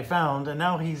knows what I found, and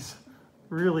now he's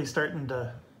really starting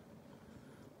to...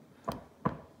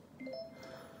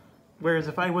 Whereas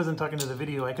if I wasn't talking to the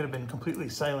video, I could have been completely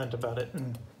silent about it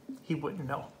and he wouldn't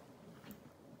know.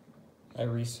 I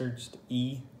researched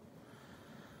E,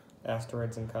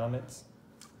 asteroids and comets.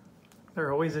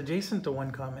 They're always adjacent to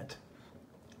one comet.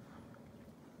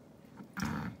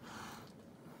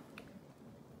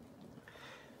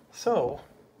 So,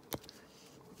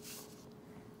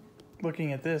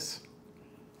 looking at this,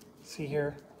 see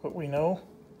here what we know.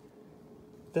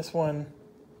 this one,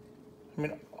 I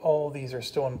mean, all of these are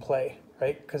still in play,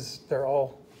 right? Because they're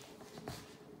all,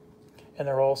 and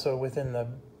they're also within the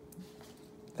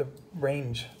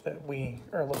range that we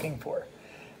are looking for.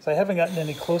 So I haven't gotten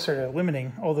any closer to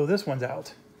limiting, although this one's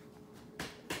out.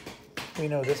 We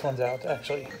know this one's out,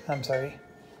 actually. I'm sorry.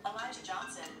 Elijah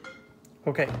Johnson.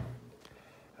 Okay.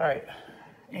 All right.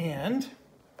 And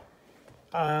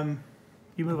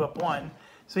you move up one.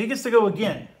 So he gets to go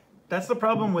again. That's the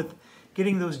problem with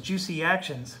getting those juicy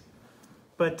actions.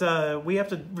 But we have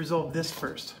to resolve this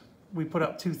first. We put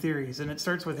out 2 theories, and it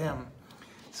starts with him.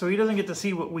 So he doesn't get to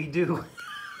see what we do.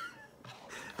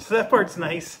 So that part's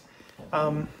nice.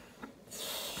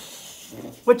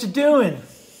 What you doing?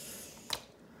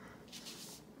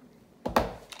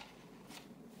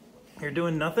 You're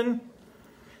doing nothing?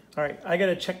 All right, I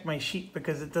gotta check my sheet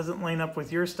because it doesn't line up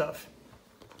with your stuff.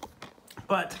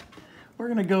 But we're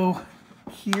gonna go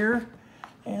here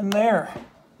and there.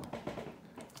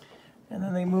 And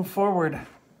then they move forward.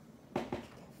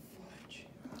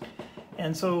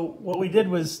 And so what we did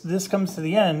was this comes to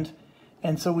the end,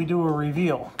 and so we do a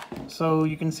reveal. So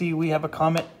you can see we have a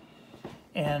comet,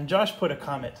 and Josh put a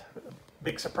comet.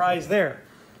 Big surprise there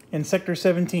in Sector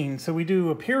 17. So we do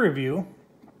a peer review,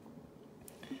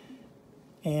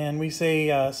 and we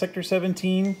say Sector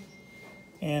 17,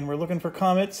 and we're looking for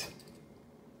comets,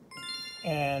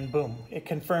 and boom, it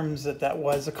confirms that that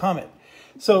was a comet.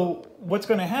 So what's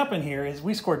going to happen here is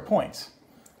we scored points,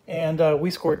 and we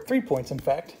scored 3 points, in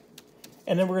fact.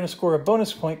 And then we're going to score a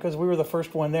bonus point because we were the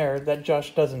first one there that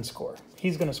Josh doesn't score.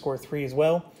 He's going to score 3 as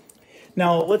well.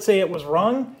 Now, let's say it was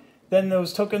wrong. Then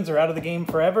those tokens are out of the game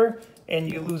forever,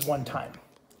 and you lose 1 time.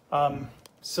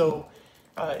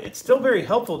 It's still very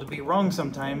helpful to be wrong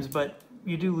sometimes, but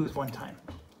you do lose 1 time.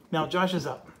 Now, Josh is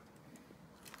up.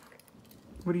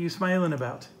 What are you smiling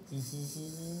about?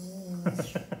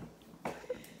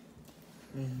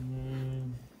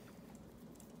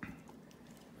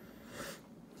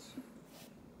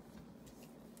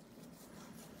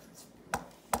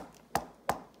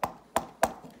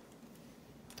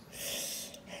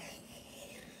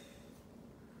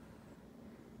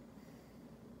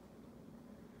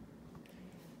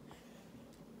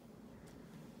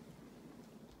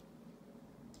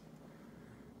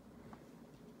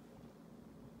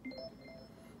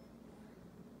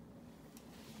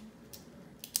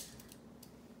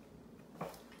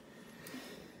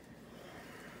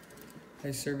 I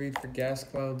surveyed for gas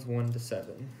clouds 1 to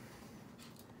 7.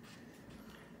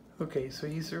 Okay, so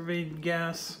you surveyed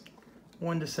gas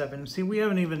 1 to 7. See, we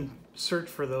haven't even searched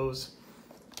for those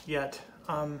yet.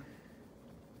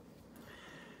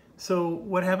 So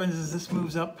what happens is this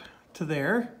moves up to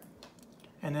there,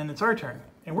 and then it's our turn.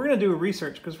 And we're going to do a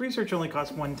research, because research only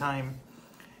costs 1 time,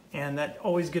 and that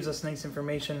always gives us nice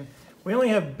information. We only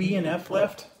have B and F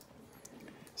left.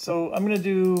 So I'm going to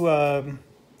do...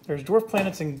 there's dwarf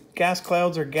planets and gas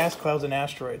clouds, or gas clouds and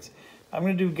asteroids. I'm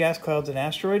going to do gas clouds and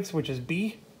asteroids, which is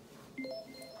B.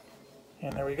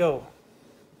 And there we go.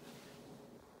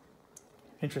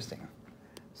 Interesting.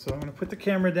 So I'm going to put the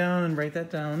camera down and write that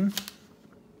down.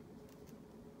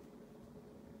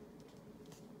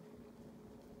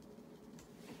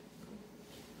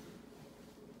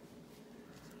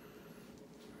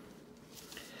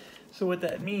 So what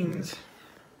that means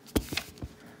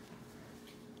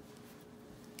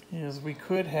is we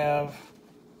could have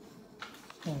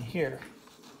in here,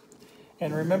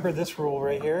 and remember this rule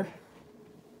right here,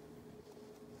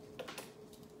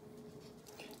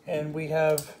 and we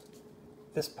have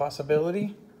this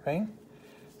possibility, right?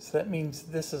 So that means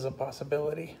this is a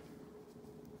possibility.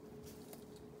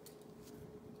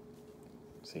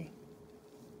 See?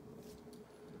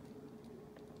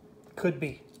 Could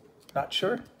be. Not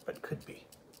sure, but could be.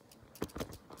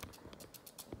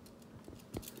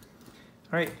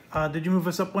 All right, did you move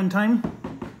us up 1 time?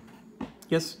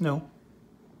 Yes, no,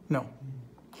 no.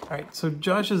 All right, so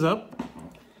Josh is up,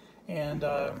 and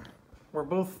we're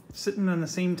both sitting on the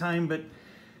same time, but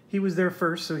he was there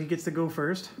first, so he gets to go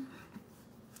first.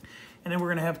 And then we're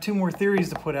gonna have 2 more theories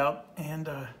to put out, and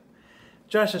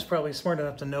Josh is probably smart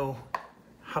enough to know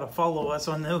how to follow us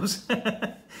on those.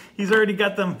 He's already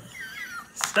got them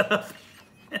set up.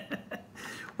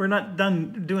 We're not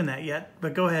done doing that yet,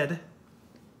 but go ahead.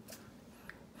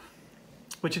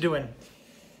 What you doing?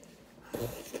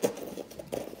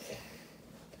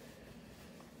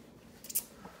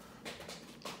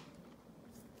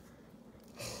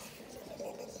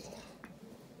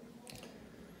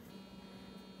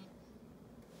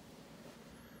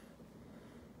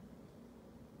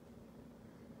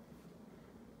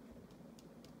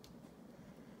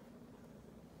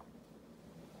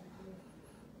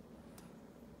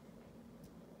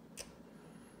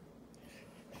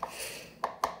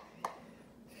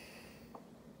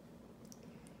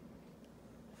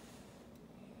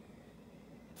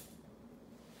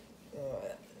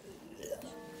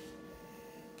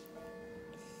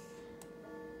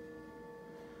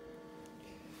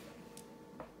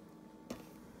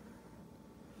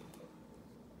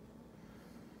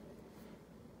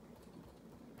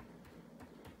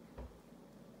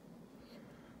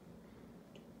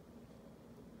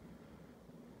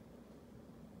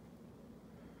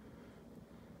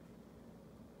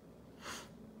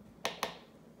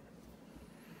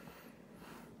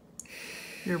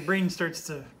 Your brain starts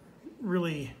to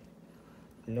really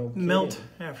No kidding. melt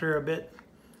after a bit.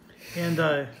 And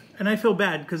I feel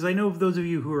bad because I know of those of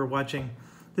you who are watching,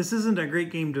 this isn't a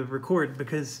great game to record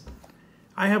because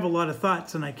I have a lot of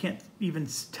thoughts and I can't even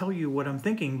tell you what I'm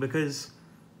thinking because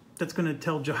that's going to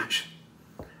tell Josh.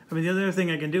 I mean, the other thing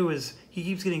I can do is he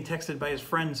keeps getting texted by his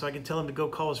friend, so I can tell him to go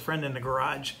call his friend in the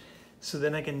garage so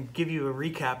then I can give you a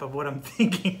recap of what I'm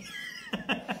thinking.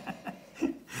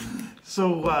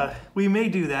 So we may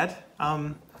do that.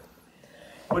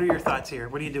 What are your thoughts here?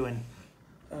 What are you doing?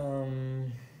 I don't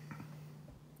want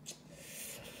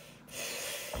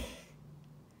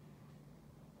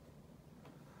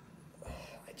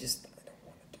to do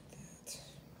that.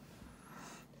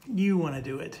 You want to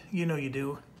do it. You know you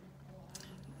do.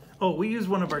 Oh, we use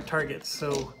one of our targets,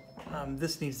 so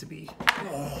this needs to be.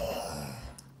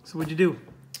 So what'd you do?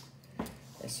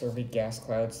 I surveyed gas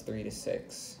clouds 3 to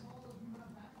 6.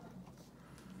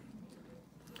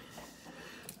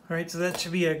 All right, so that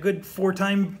should be a good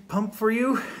 4-time pump for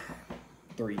you.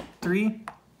 3. 3.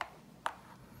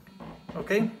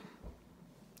 Okay.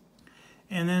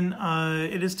 And then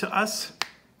it is to us.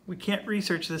 We can't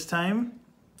research this time.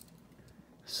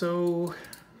 So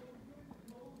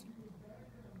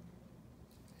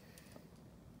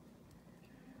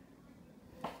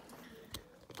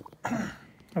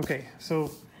okay,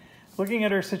 so looking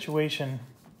at our situation,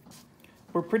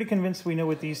 we're pretty convinced we know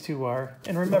what these two are.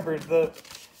 And remember, the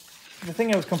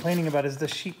thing I was complaining about is the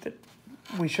sheet that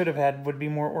we should have had would be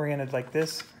more oriented like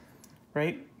this,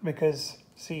 right? Because,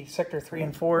 see, sector 3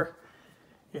 and 4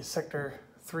 is sector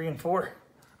 3 and 4.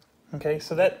 Okay,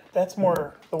 so that's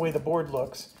more the way the board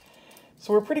looks.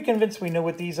 So we're pretty convinced we know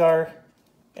what these are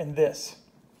and this.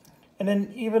 And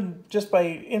then even just by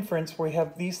inference, we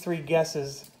have these 3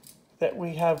 guesses that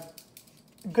we have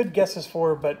good guesses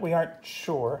for, but we aren't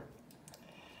sure.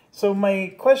 So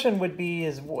my question would be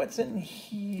is what's in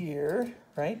here,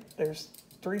 right? There's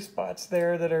 3 spots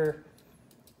there that are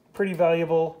pretty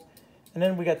valuable. And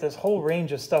then we got this whole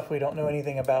range of stuff we don't know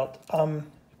anything about.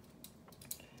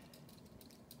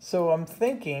 So I'm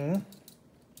thinking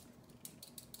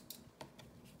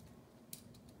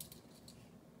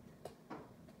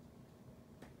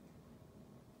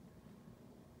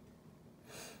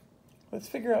let's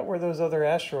figure out where those other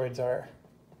asteroids are.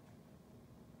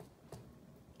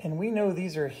 And we know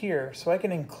these are here, so I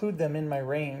can include them in my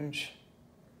range.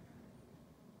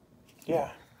 Yeah,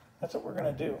 that's what we're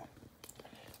going to do.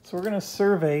 So we're going to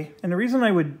survey, and the reason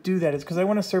I would do that is because I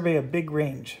want to survey a big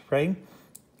range, right?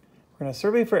 We're going to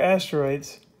survey for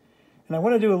asteroids, and I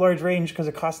want to do a large range because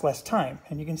it costs less time.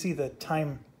 And you can see the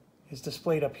time is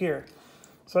displayed up here.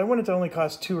 So I want it to only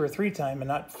cost 2 or 3 time and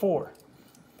not 4.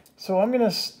 So I'm going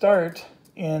to start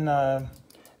in...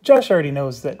 Josh already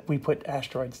knows that we put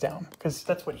asteroids down because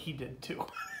that's what he did too.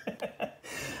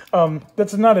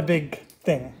 That's not a big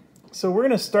thing. So we're going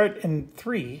to start in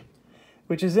 3,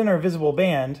 which is in our visible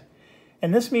band.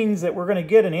 And this means that we're going to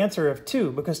get an answer of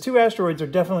 2 because 2 asteroids are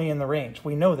definitely in the range.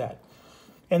 We know that.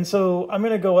 And so I'm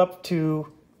going to go up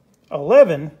to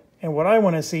 11. And what I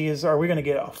want to see is, are we going to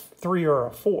get a 3 or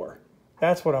a 4?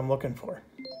 That's what I'm looking for.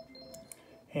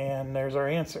 And there's our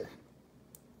answer.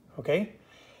 Okay.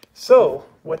 So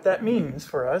what that means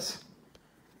for us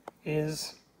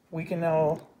is we can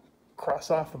now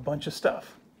cross off a bunch of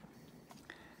stuff.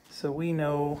 So we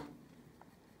know,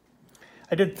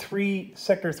 I did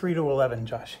sector 3 to 11,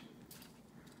 Josh.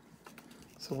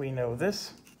 So we know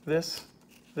this, this,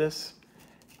 this,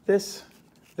 this,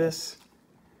 this,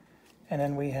 and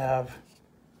then we have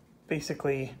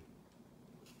basically,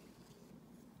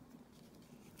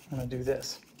 I'm going to do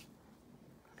this.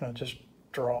 I'm going to just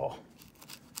draw.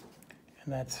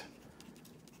 And that's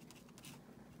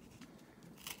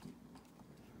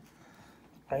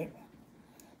right.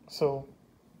 So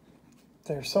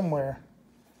they're somewhere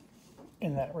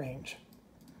in that range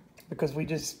because we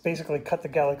just basically cut the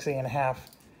galaxy in half,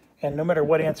 and no matter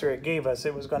what answer it gave us,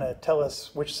 it was going to tell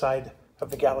us which side of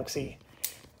the galaxy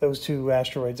those 2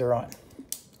 asteroids are on.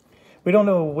 We don't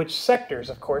know which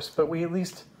sectors, of course, but we at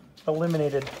least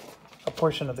eliminated a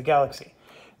portion of the galaxy.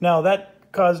 Now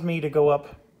that caused me to go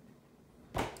up.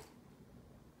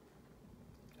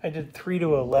 I did 3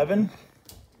 to 11.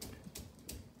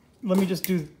 Let me just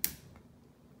do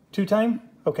 2 time.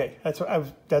 Okay, that's what I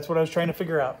was trying to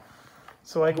figure out.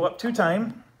 So I go up 2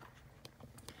 time.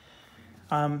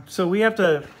 So we have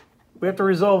to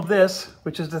resolve this,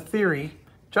 which is the theory.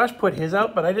 Josh put his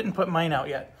out, but I didn't put mine out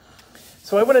yet.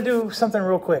 So I want to do something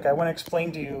real quick. I want to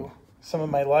explain to you some of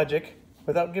my logic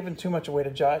without giving too much away to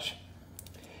Josh.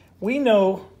 We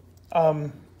know.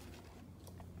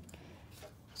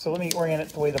 So let me orient it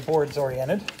the way the board's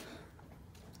oriented.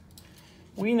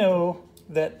 we know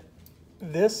that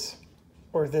this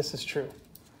or this is true.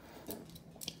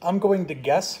 I'm going to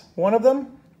guess one of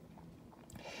them,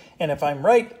 and if I'm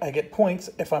right, I get points.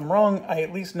 If I'm wrong, I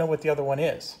at least know what the other one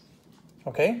is.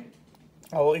 Okay?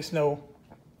 I'll at least know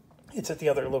it's at the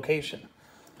other location.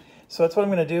 So that's what I'm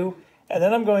going to do, and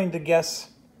then I'm going to guess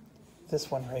this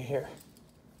one right here.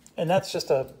 And that's just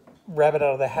a rabbit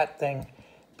out of the hat thing,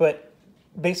 but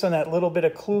based on that little bit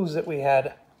of clues that we had,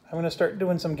 I'm going to start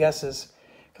doing some guesses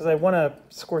because I want to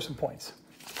score some points.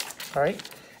 All right?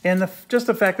 And just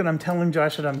the fact that I'm telling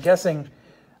Josh that I'm guessing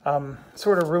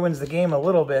sort of ruins the game a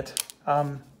little bit,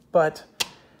 but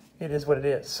it is what it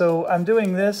is. So I'm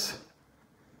doing this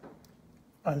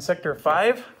on Sector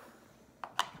 5.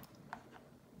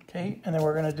 Okay, and then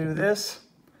we're going to do this,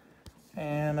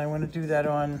 and I want to do that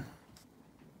on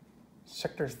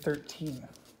Sector 13.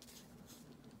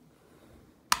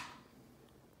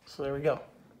 So there we go.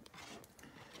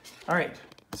 All right,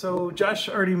 so Josh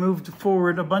already moved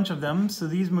forward a bunch of them, so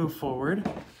these move forward,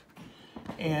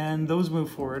 and those move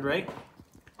forward, right?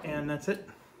 And that's it.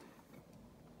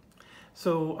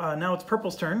 So now it's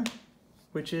Purple's turn,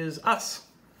 which is us.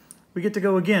 We get to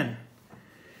go again.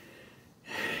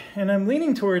 And I'm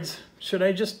leaning towards, should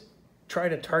I just try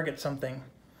to target something?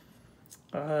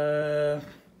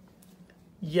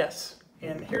 Yes.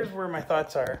 And here's where my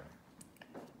thoughts are.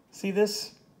 See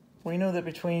this? We know that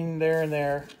between there and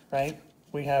there, right,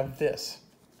 we have this.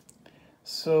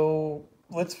 So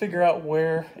let's figure out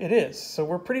where it is. So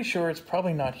we're pretty sure it's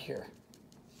probably not here,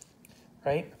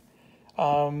 right?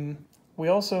 We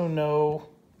also know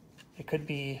it could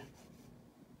be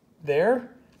there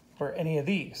or any of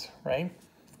these, right?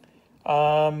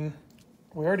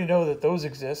 We already know that those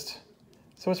exist.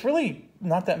 So it's really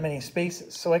not that many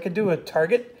spaces. So I could do a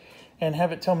target and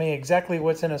have it tell me exactly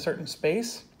what's in a certain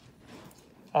space.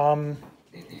 Or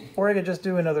I could just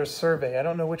do another survey. I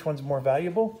don't know which one's more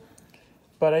valuable,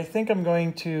 but I think I'm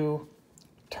going to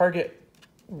target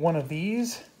one of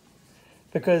these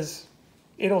because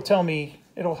it'll tell me,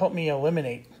 it'll help me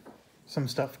eliminate some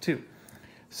stuff too.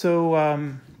 So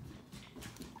I'm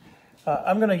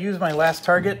going to use my last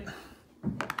target,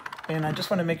 and I just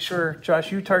want to make sure,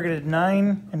 Josh, you targeted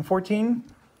 9 and 14.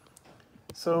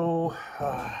 So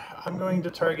I'm going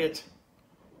to target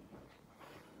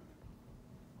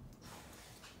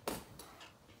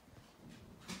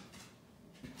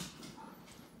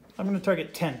I'm going to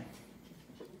target 10.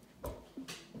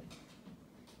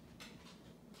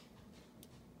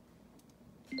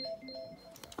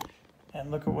 And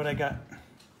look at what I got.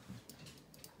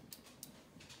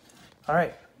 All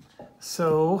right,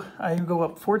 so I go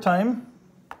up 4 times.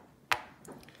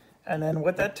 And then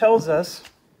what that tells us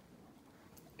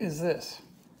is this.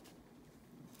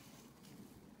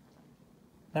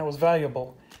 That was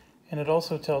valuable. And it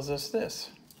also tells us this.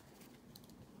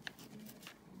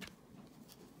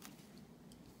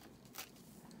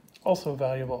 Also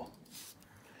valuable.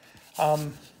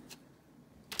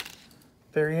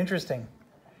 Very interesting.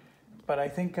 But I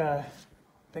think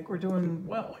we're doing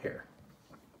well here.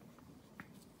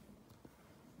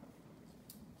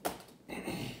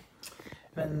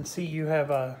 And see, you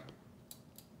have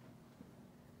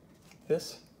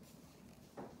this.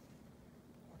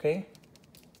 Okay.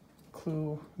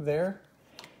 Clue there.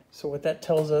 So what that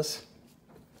tells us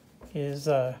is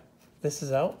this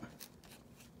is out.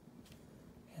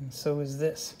 And so is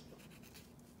this.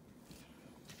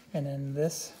 And then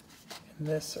this and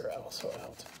this are also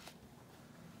out.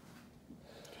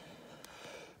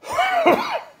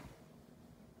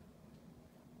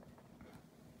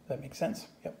 That makes sense?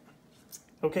 Yep.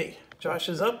 Okay, Josh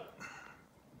is up.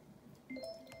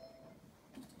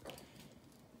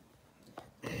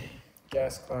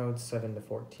 Gas clouds 7 to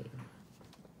 14.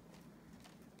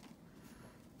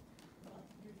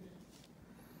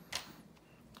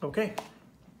 Okay.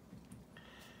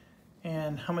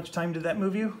 And how much time did that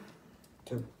move you?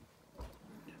 2.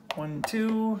 1,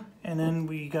 2, and then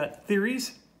we got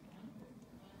theories.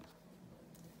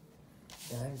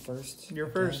 Yeah, I'm first. You're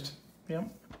again. first. Yep.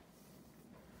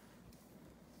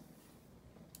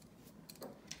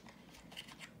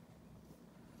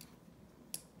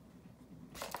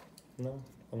 No,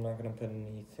 I'm not going to put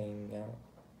anything out.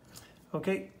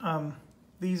 Okay,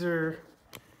 these are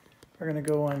going to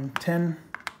go on 10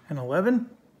 and 11.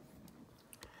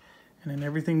 And then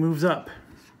everything moves up.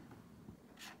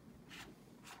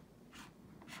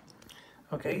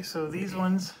 Okay, so these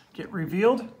ones get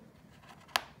revealed.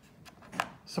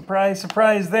 Surprise,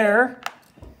 surprise there.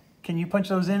 Can you punch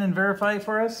those in and verify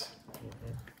for us?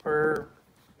 Mm-hmm. Or,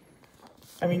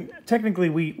 I mean, technically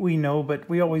we know, but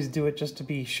we always do it just to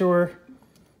be sure.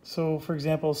 So, for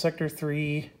example, Sector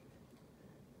 3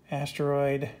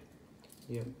 asteroid.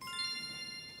 Yep.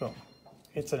 Boom.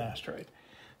 It's an asteroid.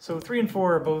 So 3 and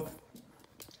 4 are both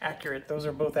accurate. Those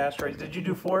are both asteroids. Did you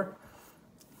do 4?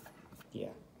 Yeah.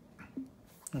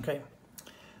 Okay.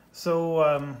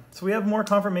 So we have more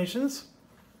confirmations,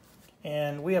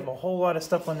 and we have a whole lot of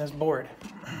stuff on this board.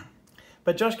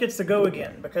 But Josh gets to go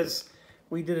again because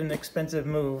we did an expensive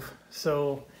move.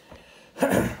 So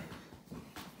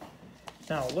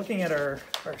now looking at our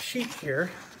sheet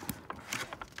here,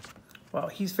 while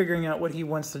he's figuring out what he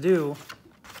wants to do,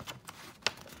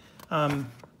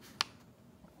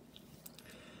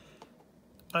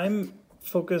 I'm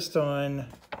focused on,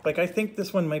 like, I think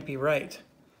this one might be right.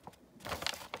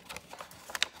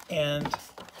 And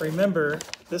remember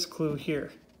this clue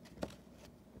here.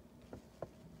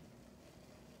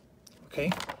 Okay,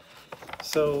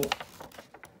 so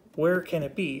where can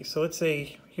it be? So let's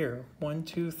say here, 1,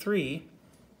 2, 3,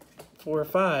 4,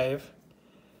 5,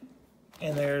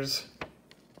 and there's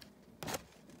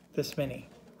this many,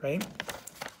 right?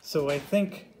 So I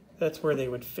think that's where they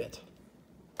would fit.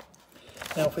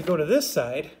 Now if we go to this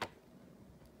side,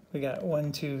 we got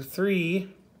 1, 2,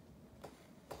 3.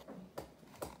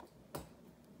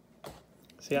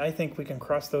 See, I think we can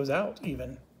cross those out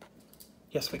even.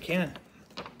 Yes, we can.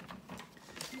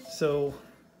 So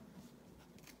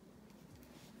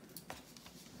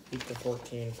Beat the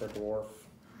 14 for dwarf.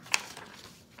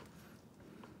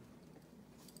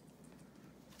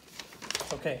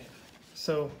 okay,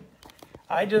 so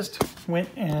I just went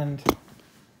and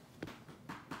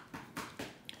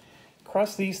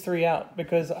crossed these 3 out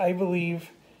because I believe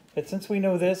that since we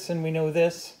know this and we know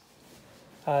this,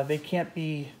 they can't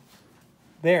be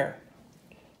there.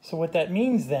 So what that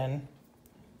means then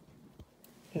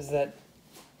is that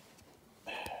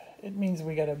it means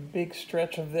we got a big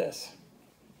stretch of this,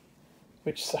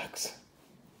 which sucks.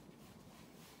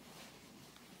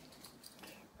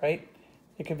 Right?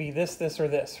 It could be this, this, or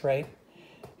this, right?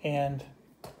 And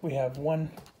we have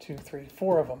 1, 2, 3,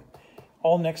 4 of them,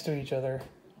 all next to each other,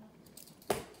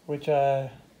 which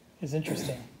is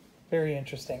interesting, very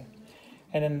interesting.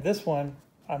 And then this one,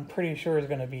 I'm pretty sure is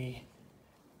going to be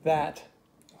that.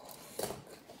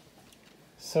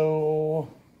 So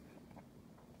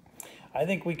I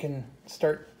think we can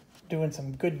start doing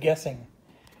some good guessing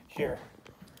here.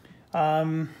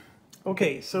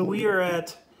 Okay, so we are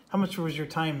at, how much was your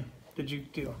time did you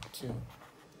do? 2.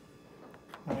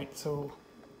 All right, so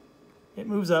it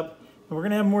moves up, and we're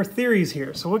gonna have more theories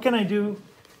here. So what can I do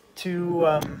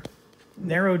to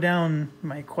narrow down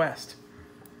my quest?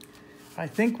 I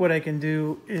think what I can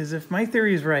do is, if my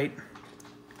theory is right,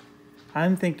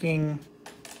 I'm thinking,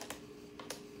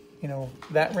 you know,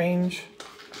 that range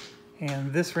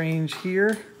and this range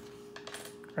here,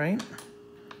 right?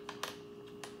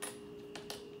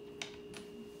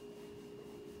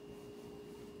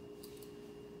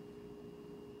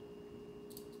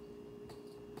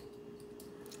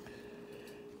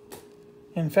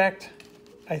 In fact,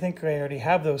 I think I already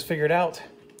have those figured out.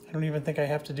 I don't even think I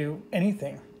have to do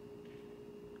anything.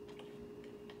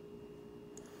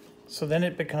 So then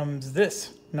it becomes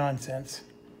this nonsense.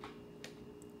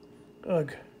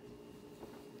 Ugh.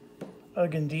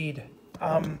 Ugh, indeed.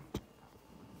 Oh my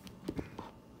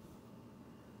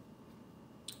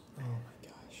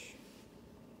gosh.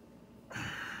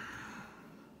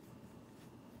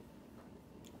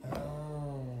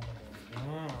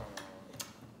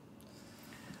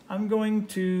 I'm going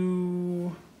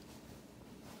to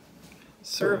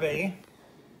survey.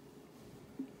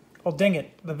 Oh, dang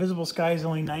it. The visible sky is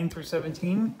only 9 through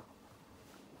 17.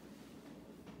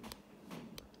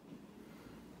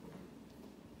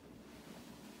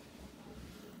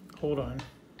 Hold on.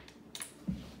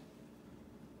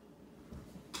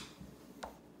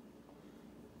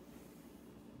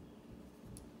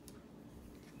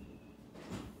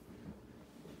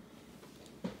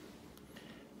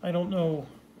 I don't know.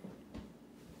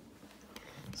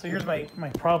 So here's my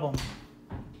problem.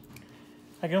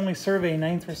 I can only survey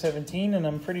 9 through 17, and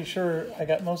I'm pretty sure I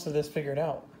got most of this figured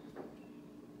out.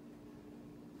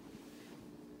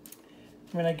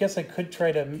 I mean, I guess I could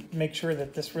try to make sure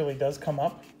that this really does come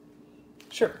up.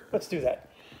 Sure, let's do that.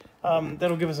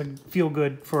 That'll give us a feel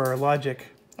good for our logic.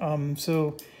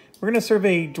 So we're going to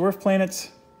survey dwarf planets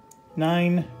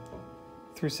 9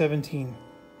 through 17.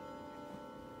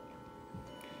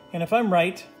 And if I'm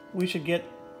right, we should get...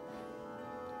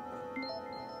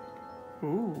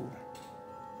 Ooh.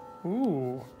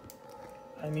 Ooh.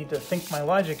 I need to think my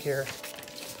logic here.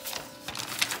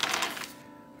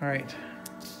 All right.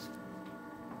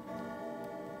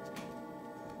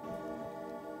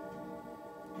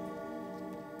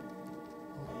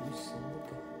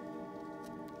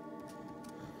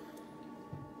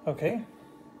 Okay.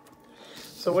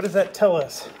 So what does that tell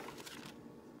us?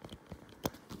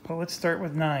 Well, let's start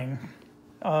with 9.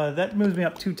 That moves me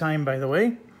up 2 time, by the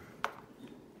way.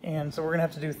 And so we're gonna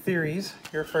have to do theories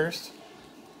here first.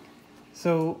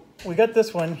 So we got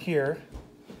this one here.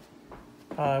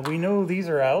 We know these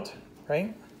are out,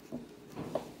 right?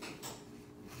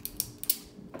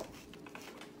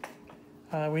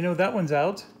 We know that one's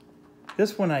out.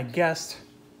 This one I guessed,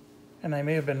 and I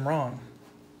may have been wrong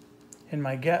in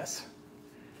my guess.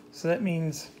 So that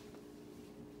means,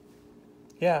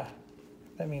 yeah,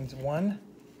 that means 1,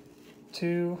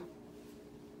 2,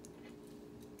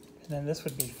 and then this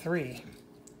would be 3.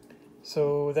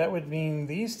 So that would mean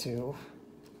these two,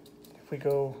 if we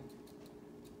go,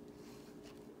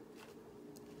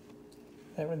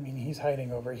 that would mean he's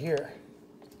hiding over here,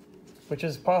 which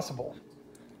is possible.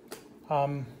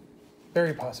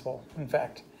 Very possible, in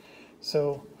fact.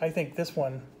 So I think this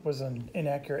one was an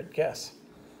inaccurate guess.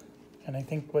 And I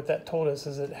think what that told us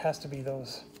is it has to be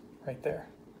those right there.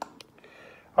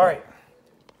 All right.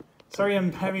 Sorry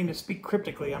I'm having to speak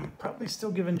cryptically. I'm probably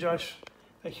still giving Josh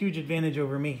a huge advantage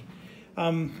over me.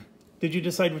 Did you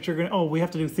decide what you're going to... Oh, we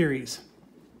have to do theories.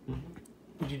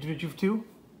 Mm-hmm. Did you do 2?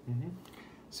 Mm-hmm.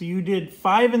 So you did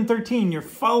 5 and 13. You're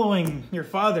following your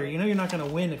father. You know you're not going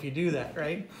to win if you do that,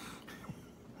 right?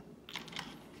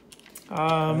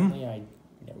 Apparently I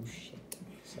know shit.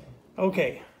 So.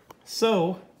 Okay,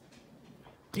 so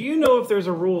do you know if there's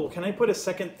a rule? Can I put a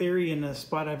second theory in a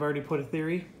spot I've already put a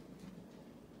theory?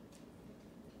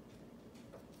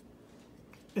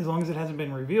 As long as it hasn't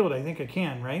been revealed, I think I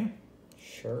can, right?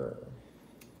 Sure.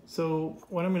 So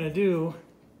what I'm going to do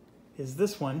is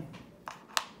this one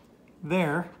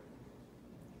there,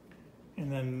 and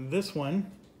then this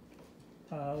one.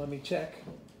 Let me check.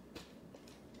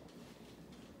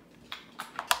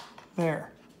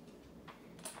 There.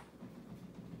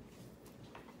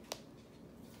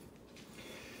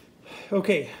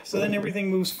 Okay, so then everything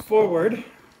moves forward.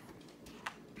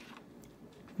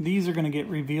 These are going to get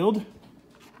revealed.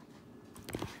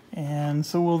 And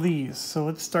so will these. So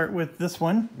let's start with this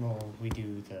one. Well, we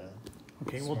do the...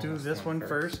 Okay, we'll do this one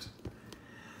first.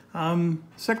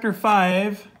 Sector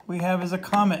 5 we have is a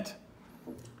comet.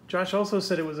 Josh also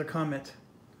said it was a comet.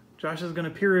 Josh is going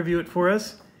to peer review it for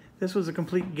us. This was a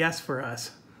complete guess for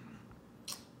us.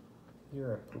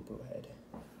 You're a poo-poo head.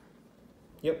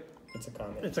 Yep, it's a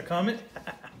comet. It's a comet?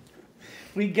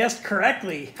 We guessed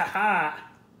correctly. Haha.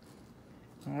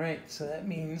 All right, so that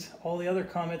means all the other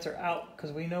comets are out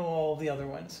because we know all the other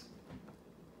ones.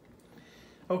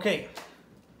 Okay,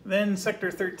 then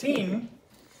Sector 13.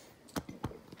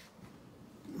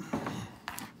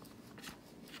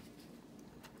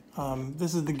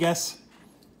 This is the guess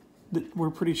that we're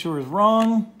pretty sure is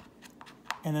wrong.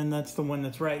 And then that's the one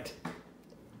that's right.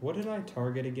 What did I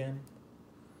target again?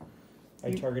 I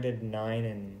targeted 9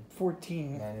 and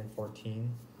 14. 9 and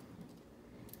 14.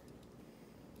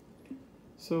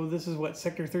 So this is what,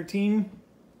 Sector 13?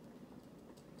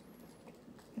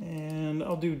 And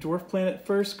I'll do Dwarf Planet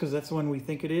first because that's the one we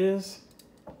think it is.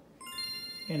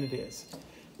 And it is.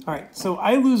 All right, so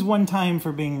I lose 1 time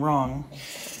for being wrong.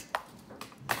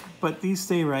 But these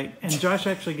stay right. And Josh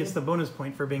actually gets the bonus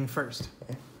point for being first.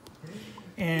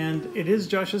 And it is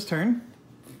Josh's turn.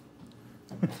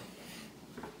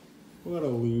 What a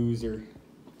loser.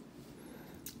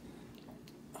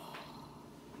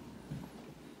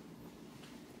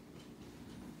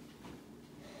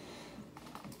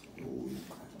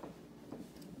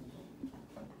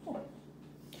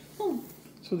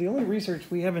 So the only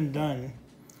research we haven't done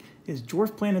is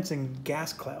dwarf planets and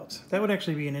gas clouds. That would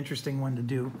actually be an interesting one to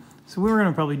do. So we were going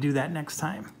to probably do that next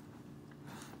time.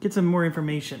 Get some more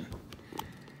information.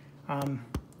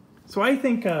 So I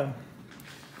think,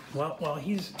 while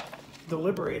he's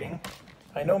deliberating,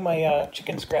 I know my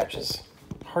chicken scratch is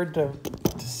hard to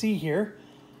see here,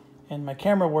 and my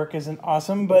camera work isn't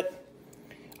awesome, but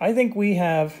I think we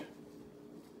have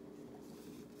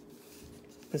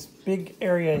this big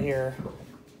area here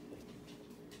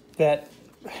that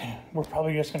we're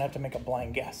probably just going to have to make a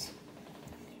blind guess.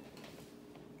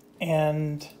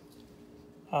 And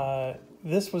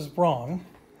this was wrong,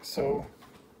 so...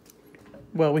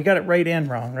 Well, we got it right and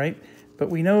wrong, right? But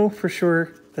we know for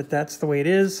sure that that's the way it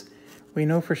is. We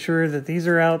know for sure that these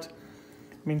are out.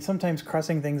 I mean, sometimes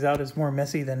crossing things out is more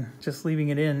messy than just leaving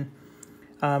it in.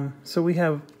 So we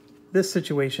have this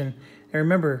situation. And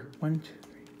remember, 1, 2,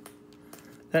 3.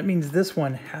 That means this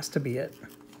one has to be it.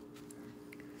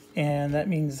 And that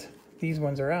means these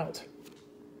ones are out.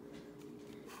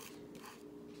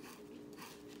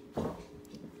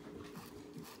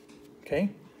 Okay?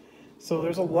 So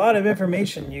there's a lot of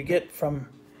information you get from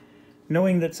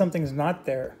knowing that something's not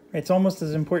there. It's almost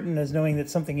as important as knowing that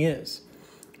something is.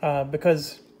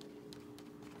 Because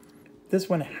this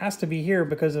one has to be here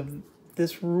because of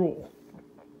this rule.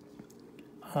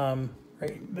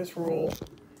 Right, this rule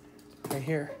right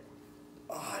here.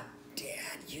 Oh,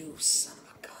 Dad, you son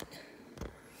of a gun.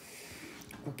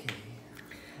 Okay.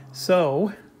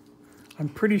 So, I'm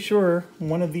pretty sure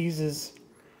one of these is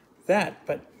that,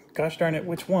 but gosh darn it,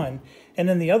 which one? And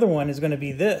then the other one is going to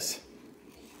be this,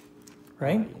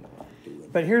 right?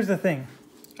 But here's the thing.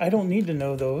 I don't need to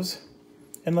know those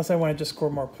unless I want to just score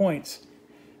more points.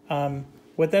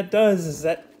 What that does is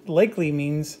that likely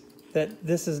means that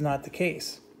this is not the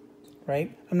case,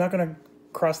 right? I'm not going to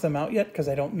cross them out yet because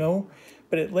I don't know,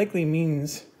 but it likely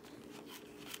means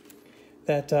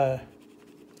that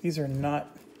these are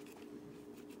not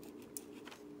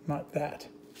that,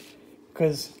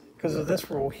 because of this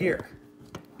rule here.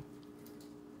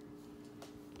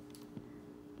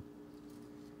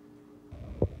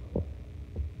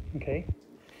 Okay,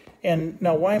 and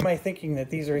now why am I thinking that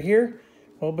these are here?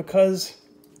 Well, because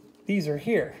these are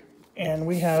here, and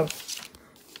we have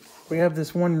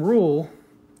this one rule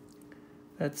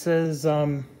that says,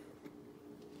 well,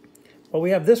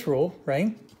 we have this rule,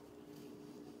 right?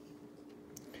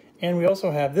 And we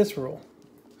also have this rule.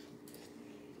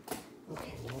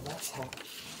 Okay, well, that's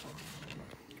helpful.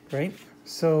 Right?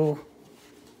 So,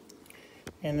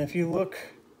 and if you look,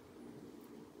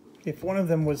 if one of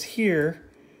them was here,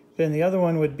 then the other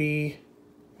one would be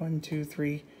 1, 2,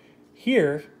 3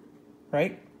 here,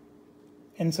 right?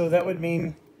 And so that would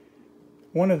mean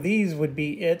one of these would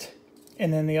be it,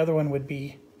 and then the other one would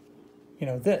be, you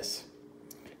know, this.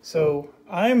 So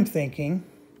I'm thinking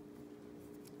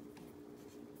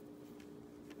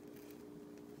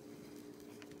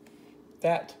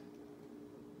that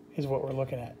is what we're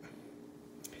looking at.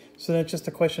 So that's just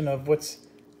a question of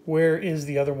where is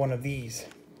the other one of these?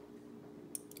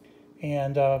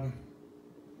 And well,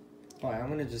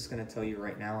 I'm just gonna tell you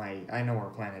right now, I know where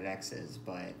Planet X is,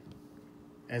 but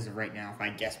as of right now, if I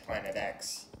guess Planet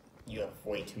X, you have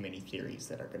way too many theories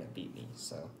that are gonna beat me,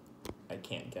 so I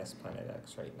can't guess Planet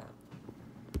X right now.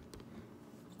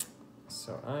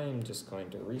 So I'm just going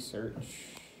to research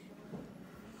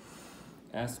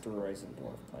asteroids and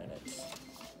dwarf planets.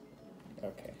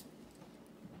 Okay.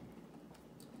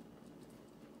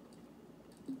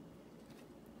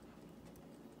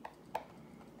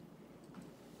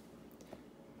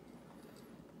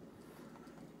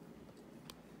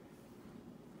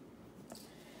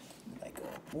 I go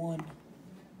up 1,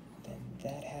 then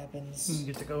that happens. you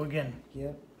get to go again.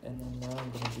 Yep, and then now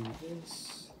I'm gonna do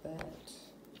this, that.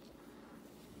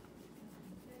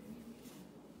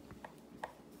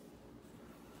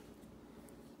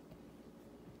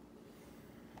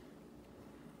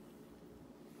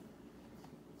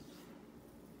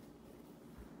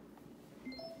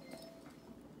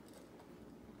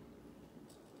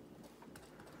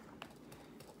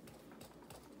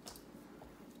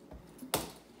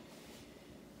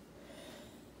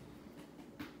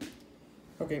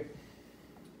 Okay.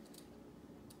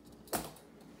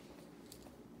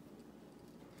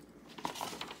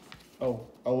 Oh,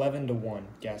 11 to 1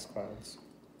 gas clouds.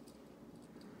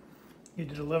 You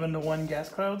did 11 to 1 gas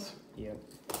clouds? Yep.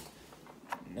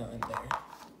 None there.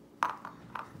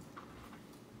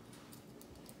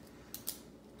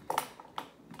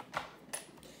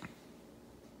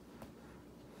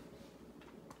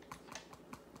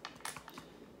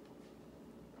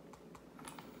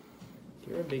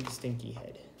 You're a big stinky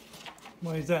head.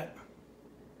 Why is that?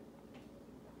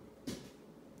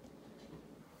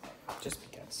 Just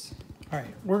because. All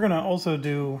right, we're going to also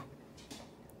do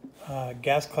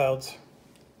gas clouds.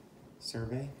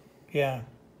 Survey? Yeah,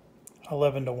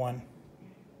 11 to 1.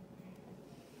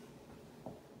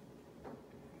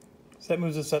 So that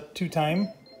moves us up 2 times,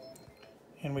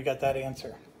 and we got that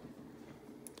answer.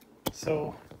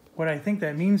 So what I think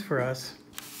that means for us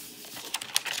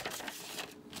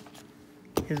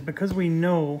is because we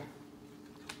know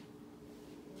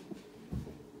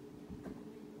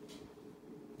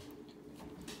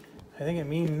I think it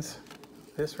means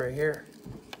this right here.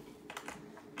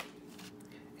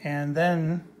 And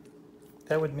then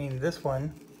that would mean this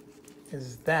one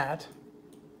is that.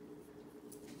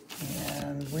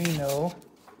 And we know.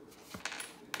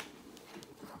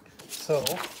 So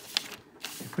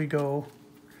if we go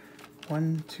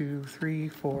 1, 2, 3,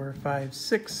 4, 5,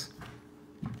 6,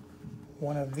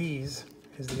 one of these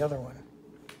is the other one.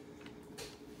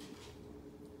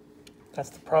 That's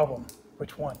the problem.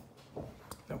 Which one?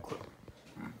 No clue.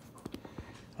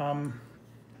 I'm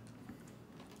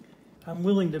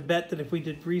willing to bet that if we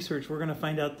did research, we're going to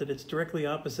find out that it's directly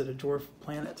opposite a dwarf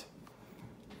planet.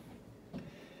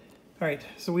 All right,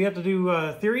 so we have to do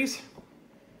theories.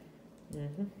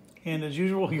 Mm-hmm. And as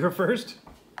usual, you're first.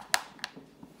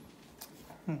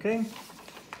 Okay.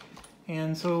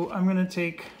 And so I'm going to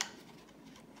take...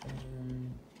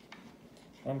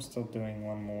 I'm still doing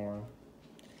one more.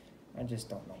 I just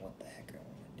don't know what the heck I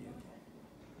want to do.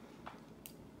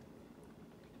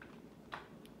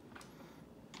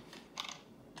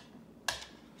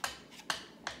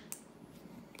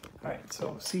 All right,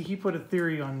 so see, he put a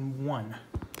theory on 1.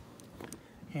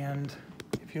 And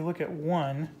if you look at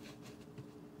 1,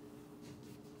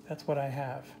 that's what I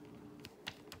have.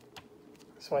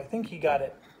 So I think he got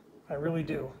it. I really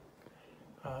do.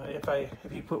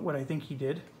 If he put what I think he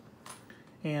did.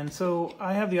 And so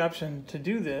I have the option to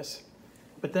do this,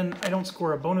 but then I don't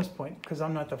score a bonus point because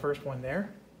I'm not the first one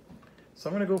there. So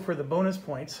I'm going to go for the bonus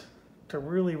points to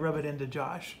really rub it into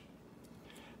Josh.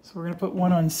 So we're going to put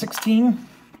 1 on 16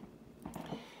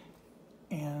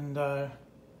 and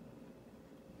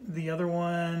the other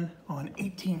one on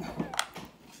 18.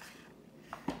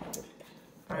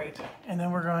 All right, and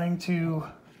then we're going to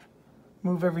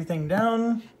move everything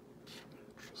down.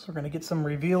 So we're going to get some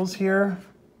reveals here.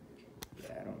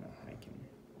 Yeah, I don't know how I can.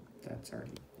 That's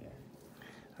already, yeah.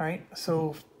 All right,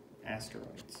 so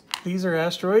Asteroids. these are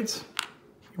asteroids.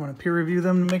 You want to peer review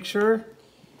them to make sure?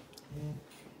 Mm.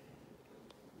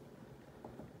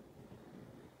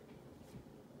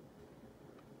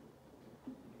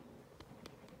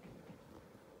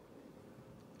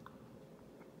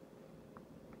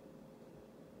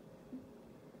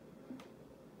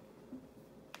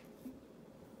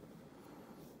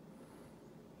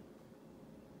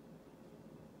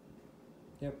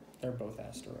 Yep, they're both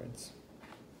asteroids.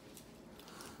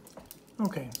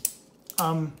 Okay.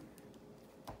 Now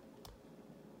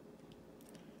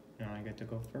I get to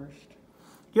go first.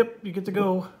 Yep, you get to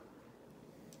go.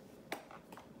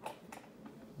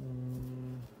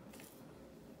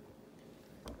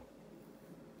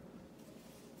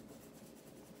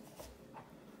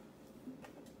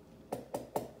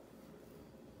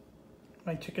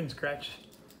 My chicken scratch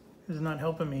is not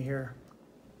helping me here.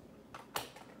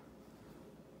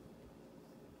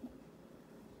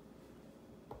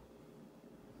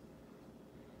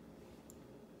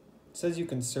 It says you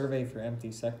can survey for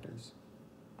empty sectors.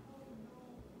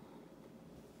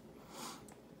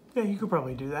 Yeah, you could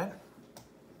probably do that.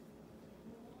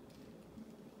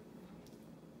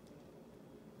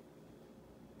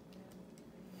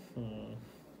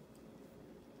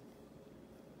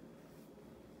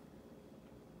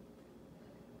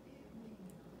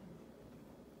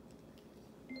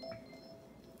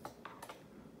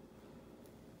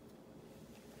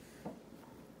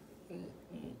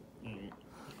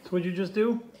 So what'd you just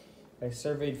do? I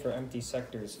surveyed for empty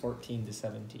sectors 14 to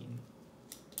 17.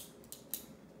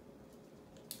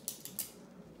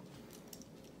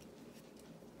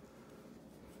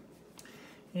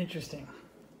 Interesting.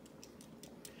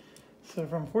 So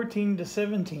from 14 to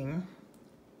 17,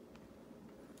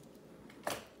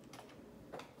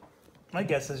 my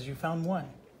guess is you found 1.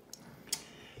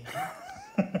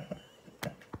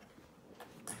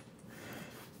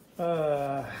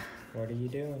 What are you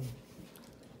doing?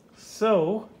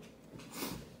 So,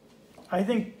 I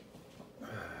think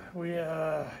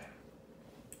I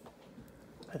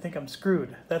think I'm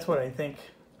screwed. That's what I think.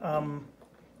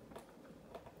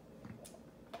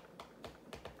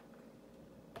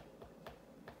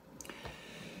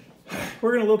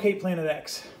 We're going to locate Planet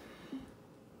X.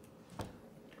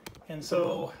 And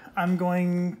so I'm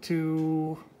going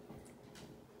to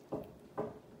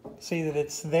say that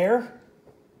it's there.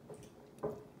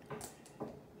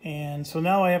 And so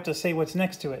now I have to say what's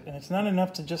next to it. And it's not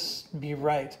enough to just be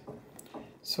right.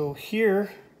 So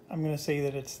here, I'm going to say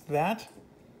that it's that.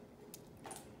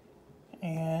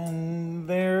 And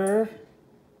there,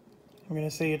 I'm going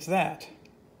to say it's that.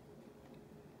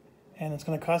 And it's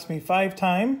going to cost me 5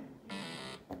 time.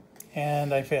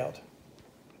 And I failed.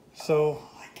 So,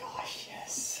 Oh my gosh,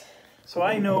 yes. so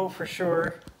I know for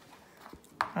sure,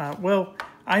 well,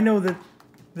 I know that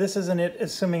this isn't it,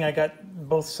 assuming I got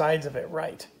both sides of it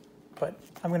right. But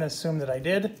I'm going to assume that I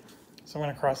did, so I'm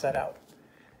going to cross that out.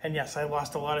 And yes, I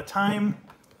lost a lot of time.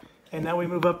 And now we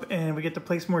move up and we get to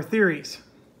place more theories.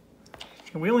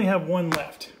 And we only have 1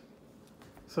 left.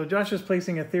 So Josh is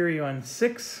placing a theory on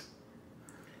 6,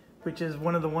 which is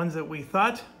one of the ones that we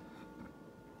thought.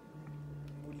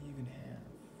 What do you even have?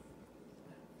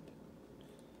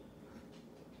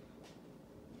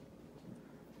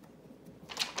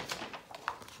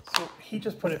 So he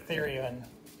just put a theory on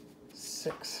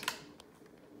 6.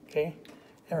 Okay,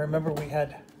 and remember we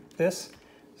had this,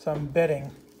 so I'm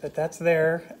betting that that's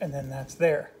there and then that's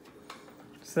there.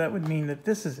 So that would mean that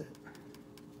this is it.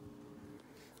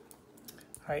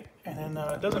 right, and then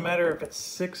it doesn't matter if it's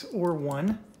 6 or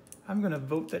 1. I'm going to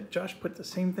vote that Josh put the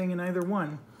same thing in either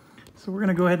one. So we're going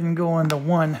to go ahead and go on to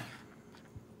 1.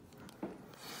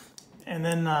 And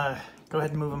then go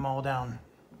ahead and move them all down.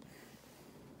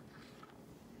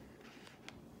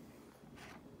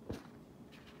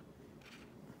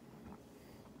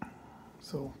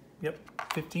 So, yep,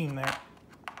 15 there.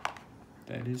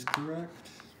 That is correct.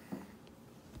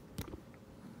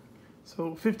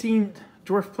 So 15,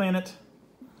 dwarf planet.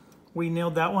 We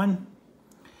nailed that one.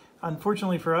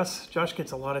 Unfortunately for us, Josh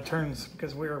gets a lot of turns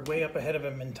because we're way up ahead of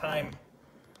him in time.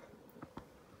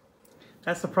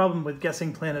 That's the problem with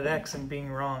guessing Planet X and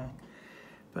being wrong.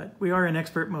 But we are in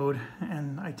expert mode,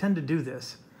 and I tend to do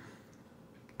this.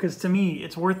 Because to me,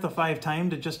 it's worth the 5 time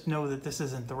to just know that this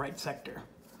isn't the right sector.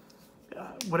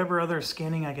 Whatever other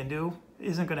scanning I can do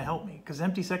isn't going to help me, because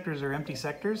empty sectors are empty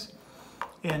sectors.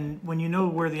 And when you know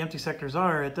where the empty sectors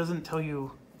are, it doesn't tell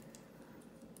you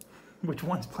which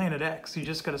one's Planet X. You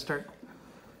just got to start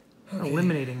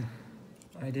eliminating.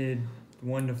 I did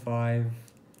 1 to 5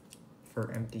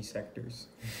 for empty sectors.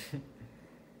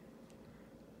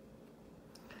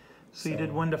 So you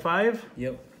did 1 to 5?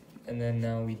 Yep. And then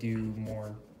now we do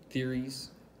more theories.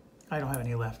 I don't have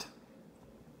any left.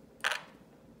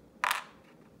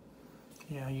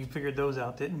 Yeah, you figured those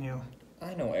out, didn't you?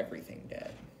 I know everything,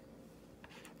 Dad.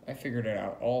 I figured it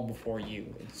out all before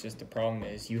you. It's just the problem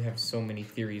is you have so many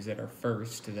theories that are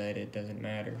first that it doesn't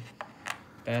matter.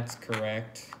 That's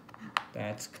correct.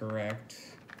 That's correct.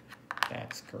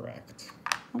 That's correct.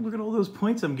 Oh, look at all those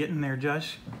points I'm getting there,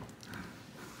 Josh.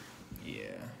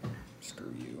 Yeah.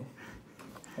 Screw you.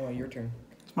 Oh, your turn.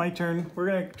 It's my turn. We're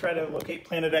going to try to locate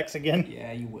Planet X again.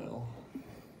 Yeah, you will.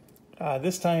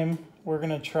 This time, we're going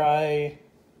to try...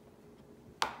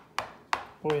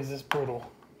 Boy, is this brutal.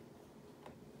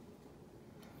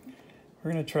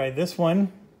 We're going to try this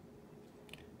one.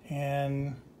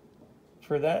 And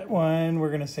for that one, we're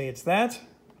going to say it's that.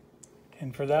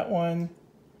 And for that one,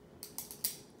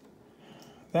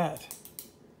 that.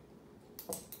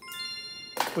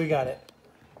 We got it.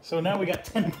 So now we got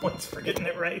 10 points for getting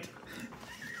it right.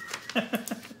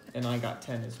 And I got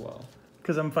 10 as well.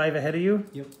 Because I'm 5 ahead of you?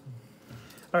 Yep.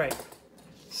 All right.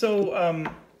 So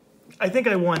I think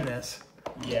I won this.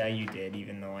 Yeah, you did,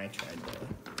 even though I tried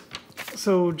to.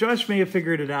 So Josh may have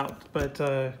figured it out, but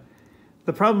the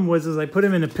problem was I put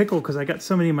him in a pickle because I got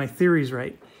so many of my theories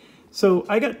right. So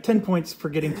I got 10 points for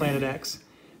getting Planet X.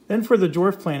 Then for the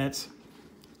dwarf planets,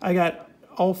 I got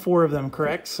all 4 of them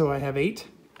correct, so I have 8.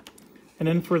 And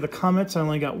then for the comets, I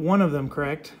only got 1 of them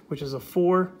correct, which is a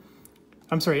 4.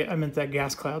 I'm sorry, I meant that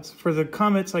gas clouds. For the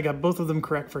comets, I got both of them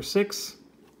correct for 6.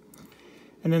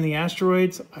 And then the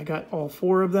asteroids, I got all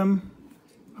 4 of them.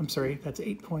 I'm sorry, that's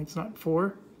 8 points, not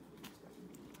 4.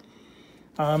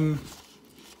 And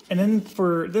then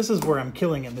for, this is where I'm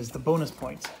killing him, is the bonus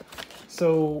points.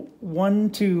 So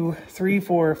 1, 2, 3,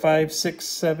 4, 5, 6,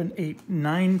 7, 8,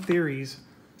 9 theories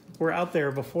were out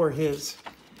there before his.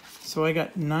 So I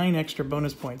got 9 extra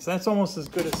bonus points. That's almost as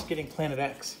good as getting Planet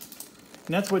X.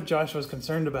 And that's what Josh was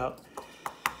concerned about.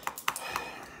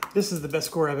 This is the best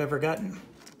score I've ever gotten.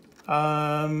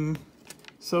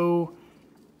 So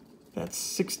that's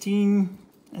 16,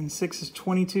 and 6 is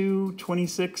 22,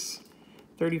 26,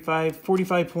 35,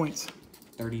 45 points.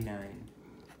 39.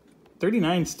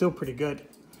 39 is still pretty good.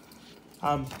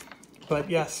 But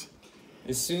yes.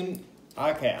 As soon,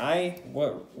 okay,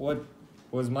 what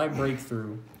was my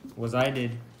breakthrough was I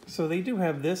did. So they do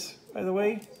have this, by the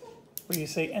way, where you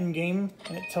say end game,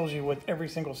 and it tells you what every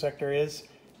single sector is.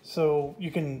 So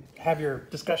you can have your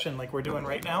discussion like we're doing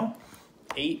right now.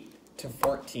 8 to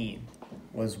 14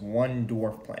 was 1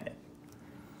 dwarf planet.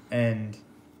 And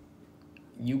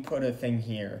you put a thing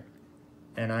here,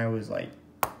 and I was like,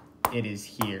 it is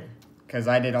here. Because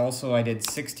I did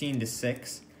 16 to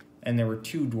 6, and there were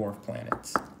 2 dwarf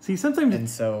planets. See,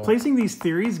 sometimes placing these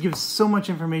theories gives so much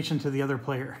information to the other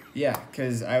player. Yeah,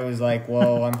 because I was like,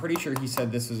 well, I'm pretty sure he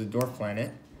said this was a dwarf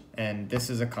planet, and this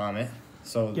is a comet.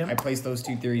 So I placed those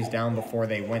 2 theories down before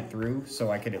they went through,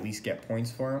 so I could at least get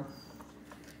points for them.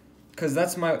 Because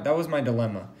that was my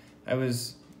dilemma. I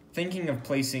was thinking of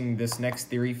placing this next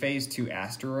theory phase 2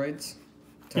 asteroids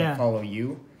to follow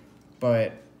you,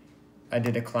 but I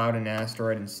did a cloud and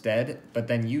asteroid instead, but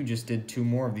then you just did 2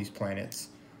 more of these planets.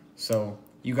 So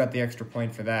you got the extra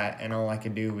point for that, and all I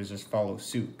could do was just follow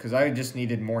suit, because I just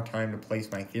needed more time to place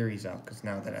my theories out, because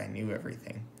now that I knew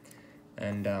everything.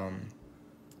 And,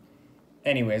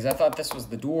 anyways, I thought this was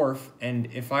the dwarf, and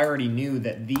if I already knew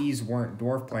that these weren't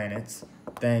dwarf planets,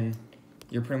 then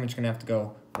you're pretty much going to have to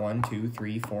go 1, 2,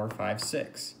 3, 4, 5,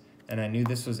 6. And I knew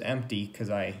this was empty because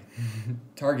I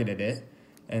targeted it.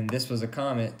 and this was a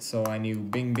comet, so I knew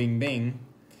bing, bing, bing.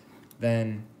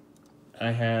 Then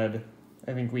I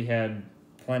think we had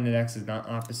Planet X is not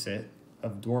opposite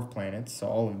of dwarf planets, so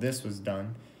all of this was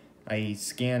done. I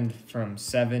scanned from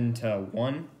 7 to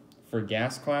 1 for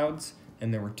gas clouds,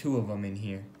 and there were 2 of them in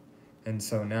here. And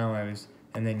so now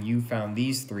and then you found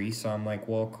these 3, so I'm like,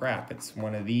 well, crap, it's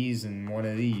one of these and one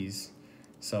of these.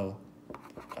 So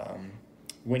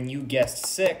when you guessed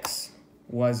 6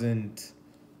 wasn't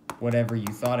whatever you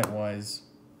thought it was,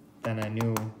 then I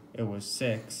knew it was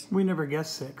 6. We never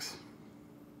guessed 6.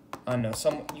 I know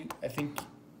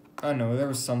there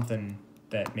was something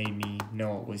that made me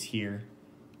know it was here.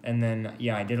 And then,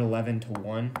 yeah, I did 11 to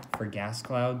 1 for gas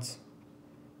clouds.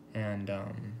 And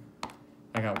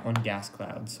I got 1 gas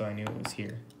cloud, so I knew it was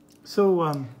here.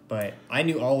 So, But I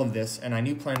knew all of this, and I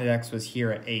knew Planet X was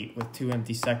here at 8 with 2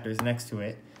 empty sectors next to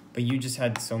it. But you just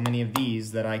had so many of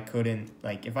these that I couldn't,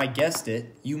 like, if I guessed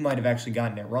it, you might have actually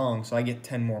gotten it wrong, so I get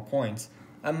 10 more points.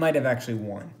 I might have actually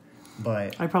won.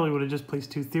 But I probably would have just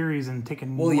placed 2 theories and taken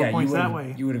more yeah, points that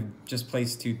way. You would have just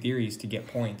placed 2 theories to get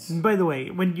points. And by the way,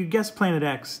 when you guess Planet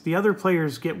X, the other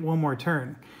players get 1 more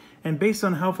turn. And based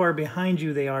on how far behind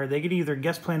you they are, they can either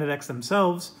guess Planet X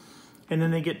themselves, and then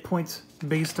they get points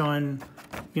based on,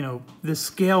 this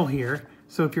scale here.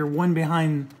 So if you're 1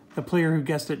 behind the player who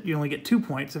guessed it, you only get 2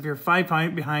 points. If you're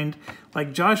 5 behind,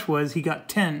 like Josh was, he got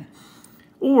 10.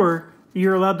 Or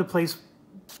you're allowed to place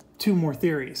 2 more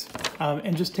theories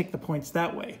and just take the points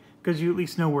that way, because you at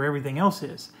least know where everything else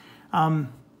is.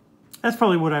 That's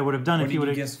probably what I would have done if you would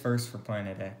have guessed first for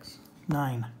Planet X.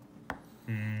 9.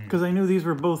 Because I knew these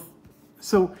were both.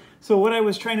 So what I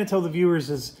was trying to tell the viewers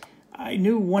is I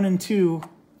knew 1 and 2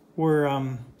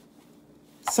 were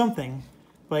something,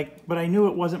 but I knew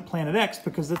it wasn't Planet X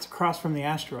because it's across from the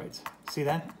asteroids. See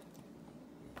that?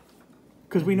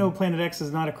 Because we know Planet X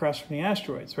is not across from the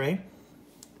asteroids, right?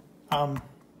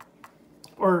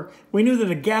 Or we knew that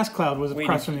a gas cloud was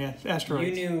across from the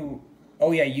asteroids. You knew...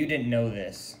 Oh, yeah, you didn't know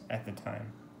this at the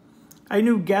time. I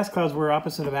knew gas clouds were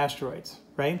opposite of asteroids,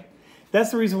 right?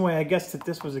 That's the reason why I guessed that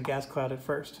this was a gas cloud at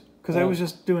first. Because I was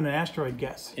just doing an asteroid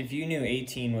guess. If you knew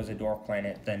 18 was a dwarf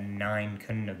planet, then 9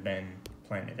 couldn't have been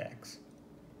Planet X.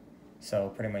 So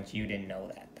pretty much you didn't know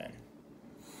that then.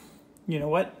 You know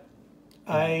what?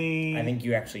 I think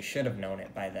you actually should have known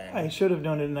it by then. I should have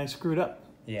known it and I screwed up.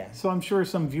 Yeah. So I'm sure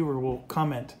some viewer will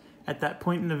comment at that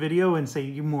point in the video and say,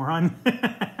 you moron.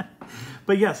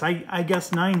 But yes, I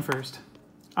guessed 9 first.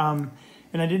 And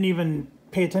I didn't even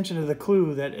pay attention to the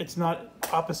clue that it's not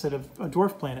opposite of a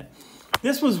dwarf planet.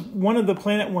 This was one of the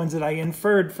planet ones that I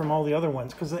inferred from all the other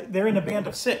ones, because they're in a band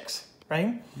of 6,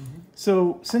 right? Mm-hmm.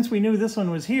 So since we knew this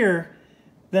one was here,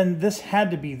 then this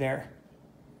had to be there,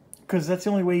 because that's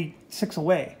the only way 6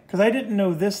 away. Because I didn't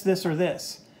know this, or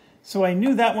this. So I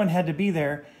knew that one had to be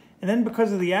there. And then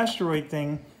because of the asteroid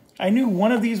thing, I knew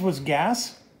one of these was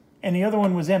gas and the other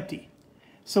one was empty.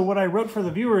 So what I wrote for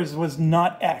the viewers was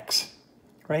not X,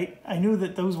 right? I knew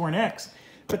that those weren't X.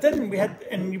 But then we had,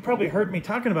 and you probably heard me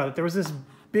talking about it, there was this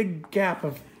big gap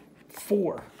of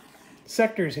 4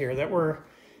 sectors here that were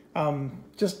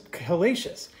just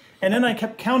hellacious. And then I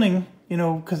kept counting,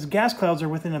 because gas clouds are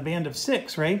within a band of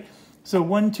 6, right? So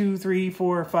 1, 2, 3,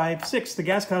 4, 5, 6. The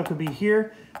gas cloud could be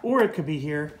here, or it could be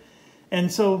here.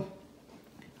 And so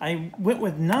I went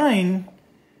with 9,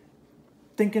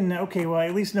 thinking, okay, well, I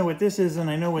at least know what this is, and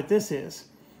I know what this is.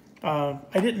 I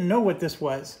didn't know what this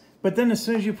was. But then as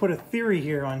soon as you put a theory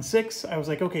here on 6, I was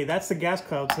like, okay, that's the gas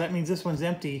cloud, so that means this one's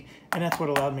empty, and that's what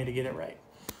allowed me to get it right.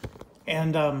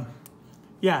 And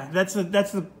yeah, that's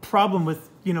the problem with,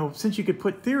 since you could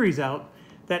put theories out,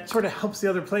 that sort of helps the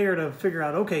other player to figure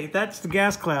out, okay, that's the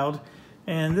gas cloud,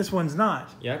 and this one's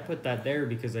not. Yeah, I put that there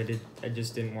because I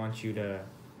just didn't want you to...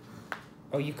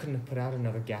 Oh, you couldn't have put out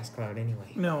another gas cloud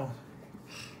anyway. No.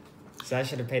 So I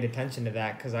should have paid attention to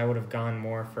that, because I would have gone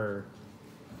more for...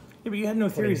 Yeah, but you had no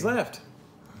theories left.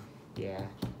 Yeah.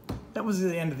 That was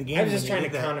the end of the game. I was just trying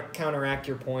to counteract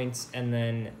your points, and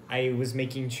then I was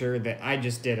making sure that I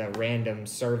just did a random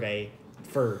survey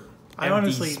for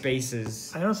empty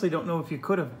spaces. I honestly don't know if you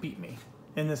could have beat me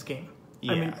in this game.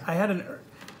 Yeah. I mean, I had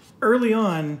early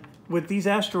on, with these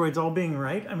asteroids all being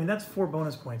right, I mean, that's 4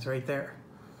 bonus points right there.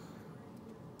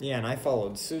 Yeah, and I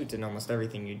followed suit in almost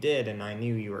everything you did, and I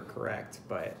knew you were correct,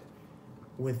 but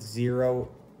with 0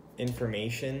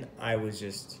 information, I was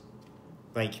just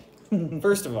like,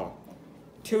 first of all,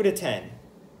 2 to 10,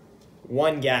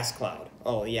 1 gas cloud.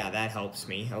 Oh yeah, that helps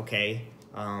me. Okay,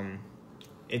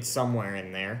 it's somewhere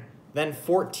in there. Then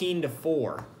 14 to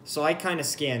 4. So I kind of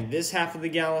scanned this half of the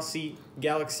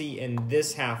galaxy and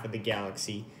this half of the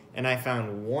galaxy, and I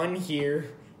found 1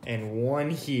 here and 1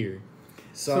 here.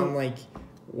 So I'm like,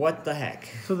 what the heck?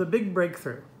 So the big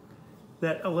breakthrough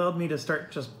that allowed me to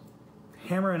start just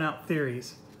hammering out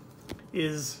theories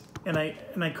is, and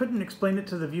I couldn't explain it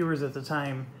to the viewers at the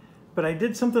time, but I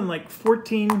did something like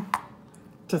 14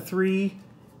 to 3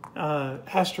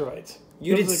 asteroids.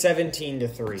 You did 17 to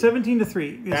 3. 17 to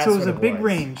 3. That's so it was what a it big was.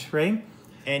 range, right?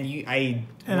 And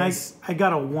I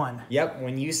got a 1. Yep.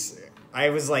 I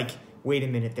was like, wait a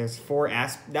minute. There's 4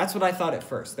 That's what I thought at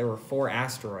first. There were 4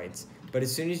 asteroids. But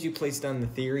as soon as you placed down the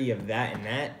theory of that and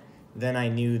that, then I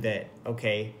knew that,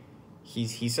 okay,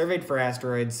 he surveyed for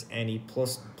asteroids and he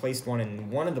placed one in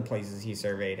one of the places he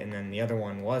surveyed, and then the other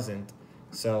one wasn't.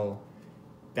 So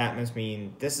that must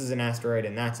mean this is an asteroid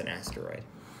and that's an asteroid.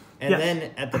 And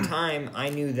then at the time, I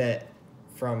knew that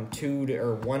from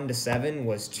 1 to 7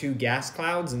 was 2 gas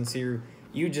clouds, and so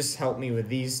you just helped me with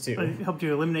these 2. I helped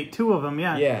you eliminate 2 of them,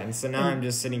 yeah. Yeah, and so now I'm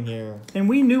just sitting here. And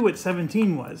we knew what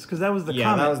 17 was, because that was the comet.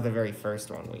 Yeah, that was the very first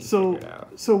one we figured out.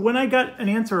 So when I got an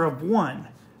answer of 1,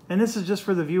 and this is just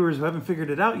for the viewers who haven't figured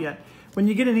it out yet, when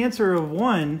you get an answer of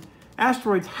 1,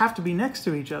 asteroids have to be next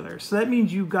to each other. So that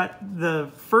means you got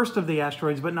the first of the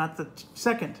asteroids, but not the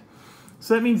second.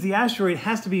 So that means the asteroid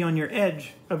has to be on your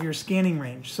edge of your scanning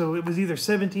range. So it was either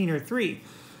 17 or 3.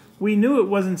 We knew it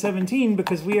wasn't 17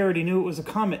 because we already knew it was a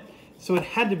comet. So it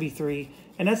had to be 3.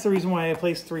 And that's the reason why I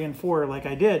placed 3 and 4 like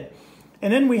I did.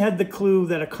 And then we had the clue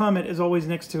that a comet is always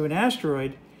next to an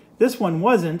asteroid. This one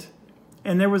wasn't.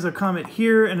 And there was a comet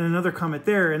here and another comet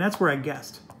there. And that's where I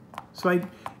guessed.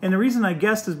 And the reason I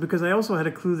guessed is because I also had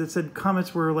a clue that said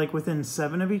comets were like within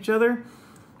 7 of each other.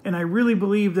 And I really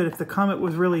believe that if the comet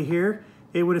was really here,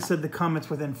 it would have said the comets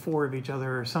within 4 of each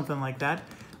other or something like that.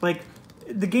 Like,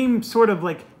 the game sort of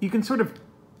like, you can sort of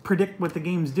predict what the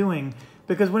game's doing,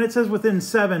 because when it says within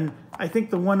 7, I think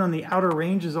the one on the outer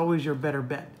range is always your better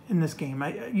bet in this game.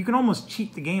 You can almost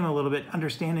cheat the game a little bit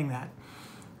understanding that.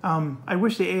 I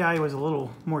wish the AI was a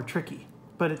little more tricky,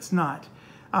 but it's not.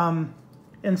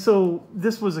 And so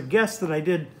this was a guess that I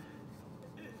did.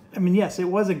 I mean, yes, it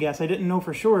was a guess. I didn't know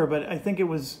for sure, but I think it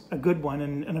was a good one.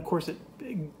 And of course,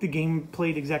 the game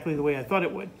played exactly the way I thought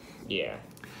it would. Yeah.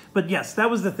 But yes, that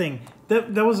was the thing.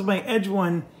 That was my edge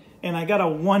one, and I got a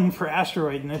 1 for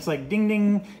asteroid, and it's like ding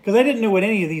ding, because I didn't know what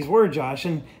any of these were, Josh.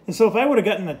 And so if I would have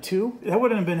gotten a 2, that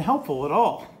wouldn't have been helpful at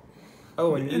all.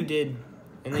 Oh, and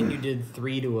then you did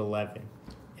 3 to 11,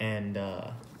 and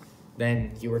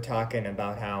then you were talking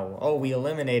about how, we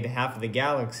eliminated half of the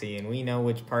galaxy, and we know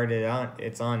which part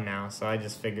it's on now. So I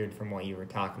just figured from what you were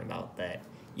talking about that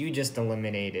you just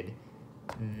eliminated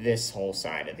this whole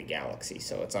side of the galaxy,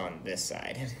 so it's on this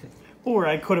side. Or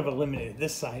I could have eliminated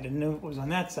this side and knew it was on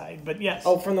that side, but yes.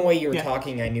 Oh, from the way you were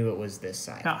talking, I knew it was this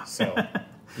side. Ah. So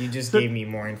you just gave me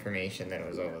more information than it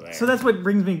was over there. So that's what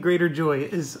brings me greater joy,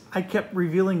 is I kept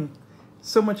revealing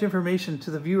so much information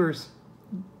to the viewers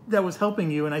that was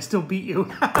helping you, and I still beat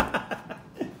you.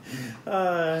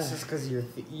 It's just because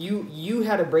you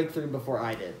had a breakthrough before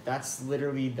I did. That's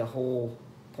literally the whole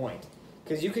point.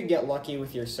 Because you could get lucky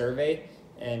with your survey,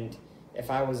 and if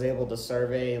I was able to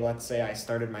survey, let's say I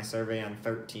started my survey on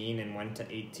 13 and went to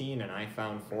 18 and I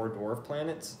found 4 dwarf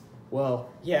planets, well,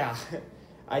 yeah,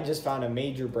 I just found a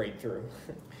major breakthrough.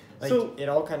 So it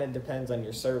all kind of depends on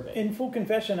your survey. In full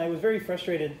confession, I was very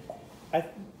frustrated.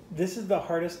 This is the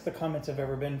hardest the comments have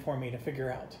ever been for me to figure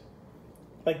out.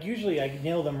 Like, usually I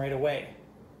nail them right away.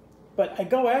 But I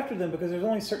go after them because there's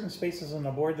only certain spaces on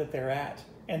the board that they're at.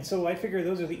 And so I figure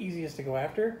those are the easiest to go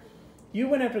after. You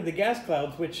went after the gas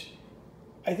clouds, which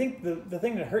I think the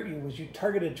thing that hurt you was you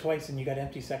targeted twice and you got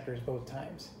empty sectors both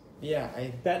times. Yeah.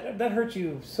 That hurt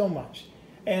you so much.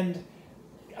 And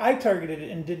I targeted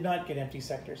it and did not get empty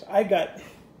sectors. I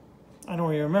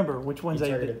don't even remember which ones I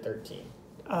did. You targeted 13.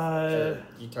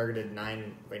 You targeted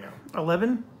 9,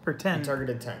 11 or 10? You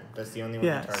targeted 10. That's the only one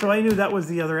you targeted. So I knew that was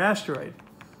the other asteroid.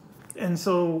 And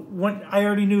so I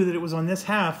already knew that it was on this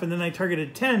half, and then I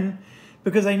targeted 10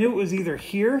 because I knew it was either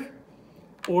here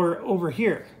or over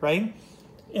here, right?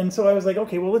 And so I was like,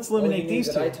 okay, well, let's eliminate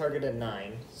these two. I targeted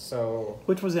 9, so...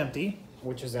 Which was empty.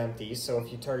 Which is empty, so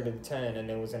if you targeted 10 and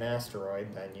it was an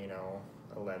asteroid, then,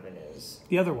 11 is...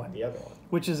 The other one. The other one.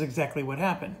 Which is exactly what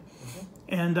happened. Mm-hmm.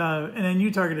 And then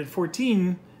you targeted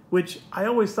 14, which I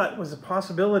always thought was a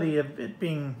possibility of it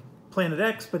being Planet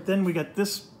X, but then we got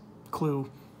this clue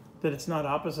that it's not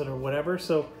opposite or whatever.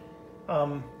 So,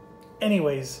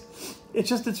 anyways,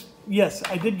 yes,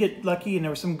 I did get lucky and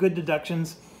there were some good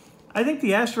deductions. I think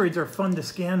the asteroids are fun to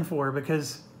scan for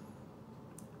because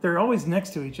they're always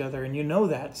next to each other, and you know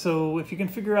that. So if you can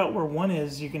figure out where one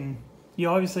is, you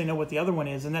obviously know what the other one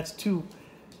is, and that's two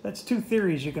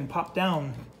theories you can pop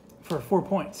down for 4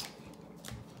 points.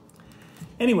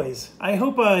 Anyways, I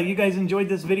hope you guys enjoyed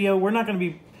this video. We're not going to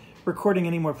be recording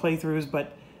any more playthroughs,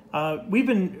 but we've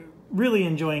been really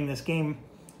enjoying this game,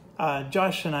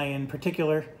 Josh and I in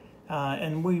particular,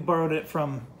 and we borrowed it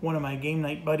from one of my game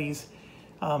night buddies.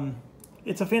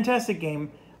 It's a fantastic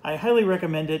game. I highly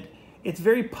recommend it. It's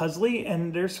very puzzly,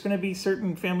 and there's going to be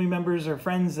certain family members or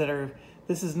friends that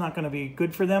this is not going to be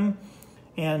good for them,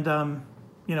 and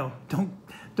you know,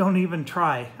 don't even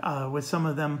try with some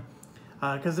of them,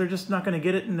 because they're just not going to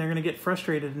get it, and they're going to get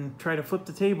frustrated and try to flip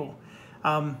the table.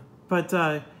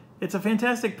 But it's a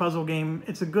fantastic puzzle game.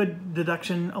 It's a good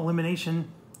deduction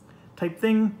elimination type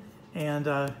thing, and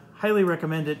highly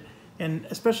recommend it. And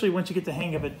especially once you get the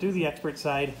hang of it, do the expert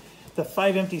side. The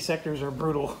 5 empty sectors are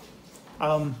brutal.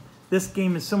 This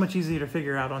game is so much easier to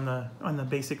figure out on the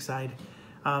basic side.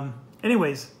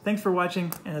 Anyways, thanks for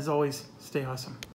watching, and as always, stay awesome.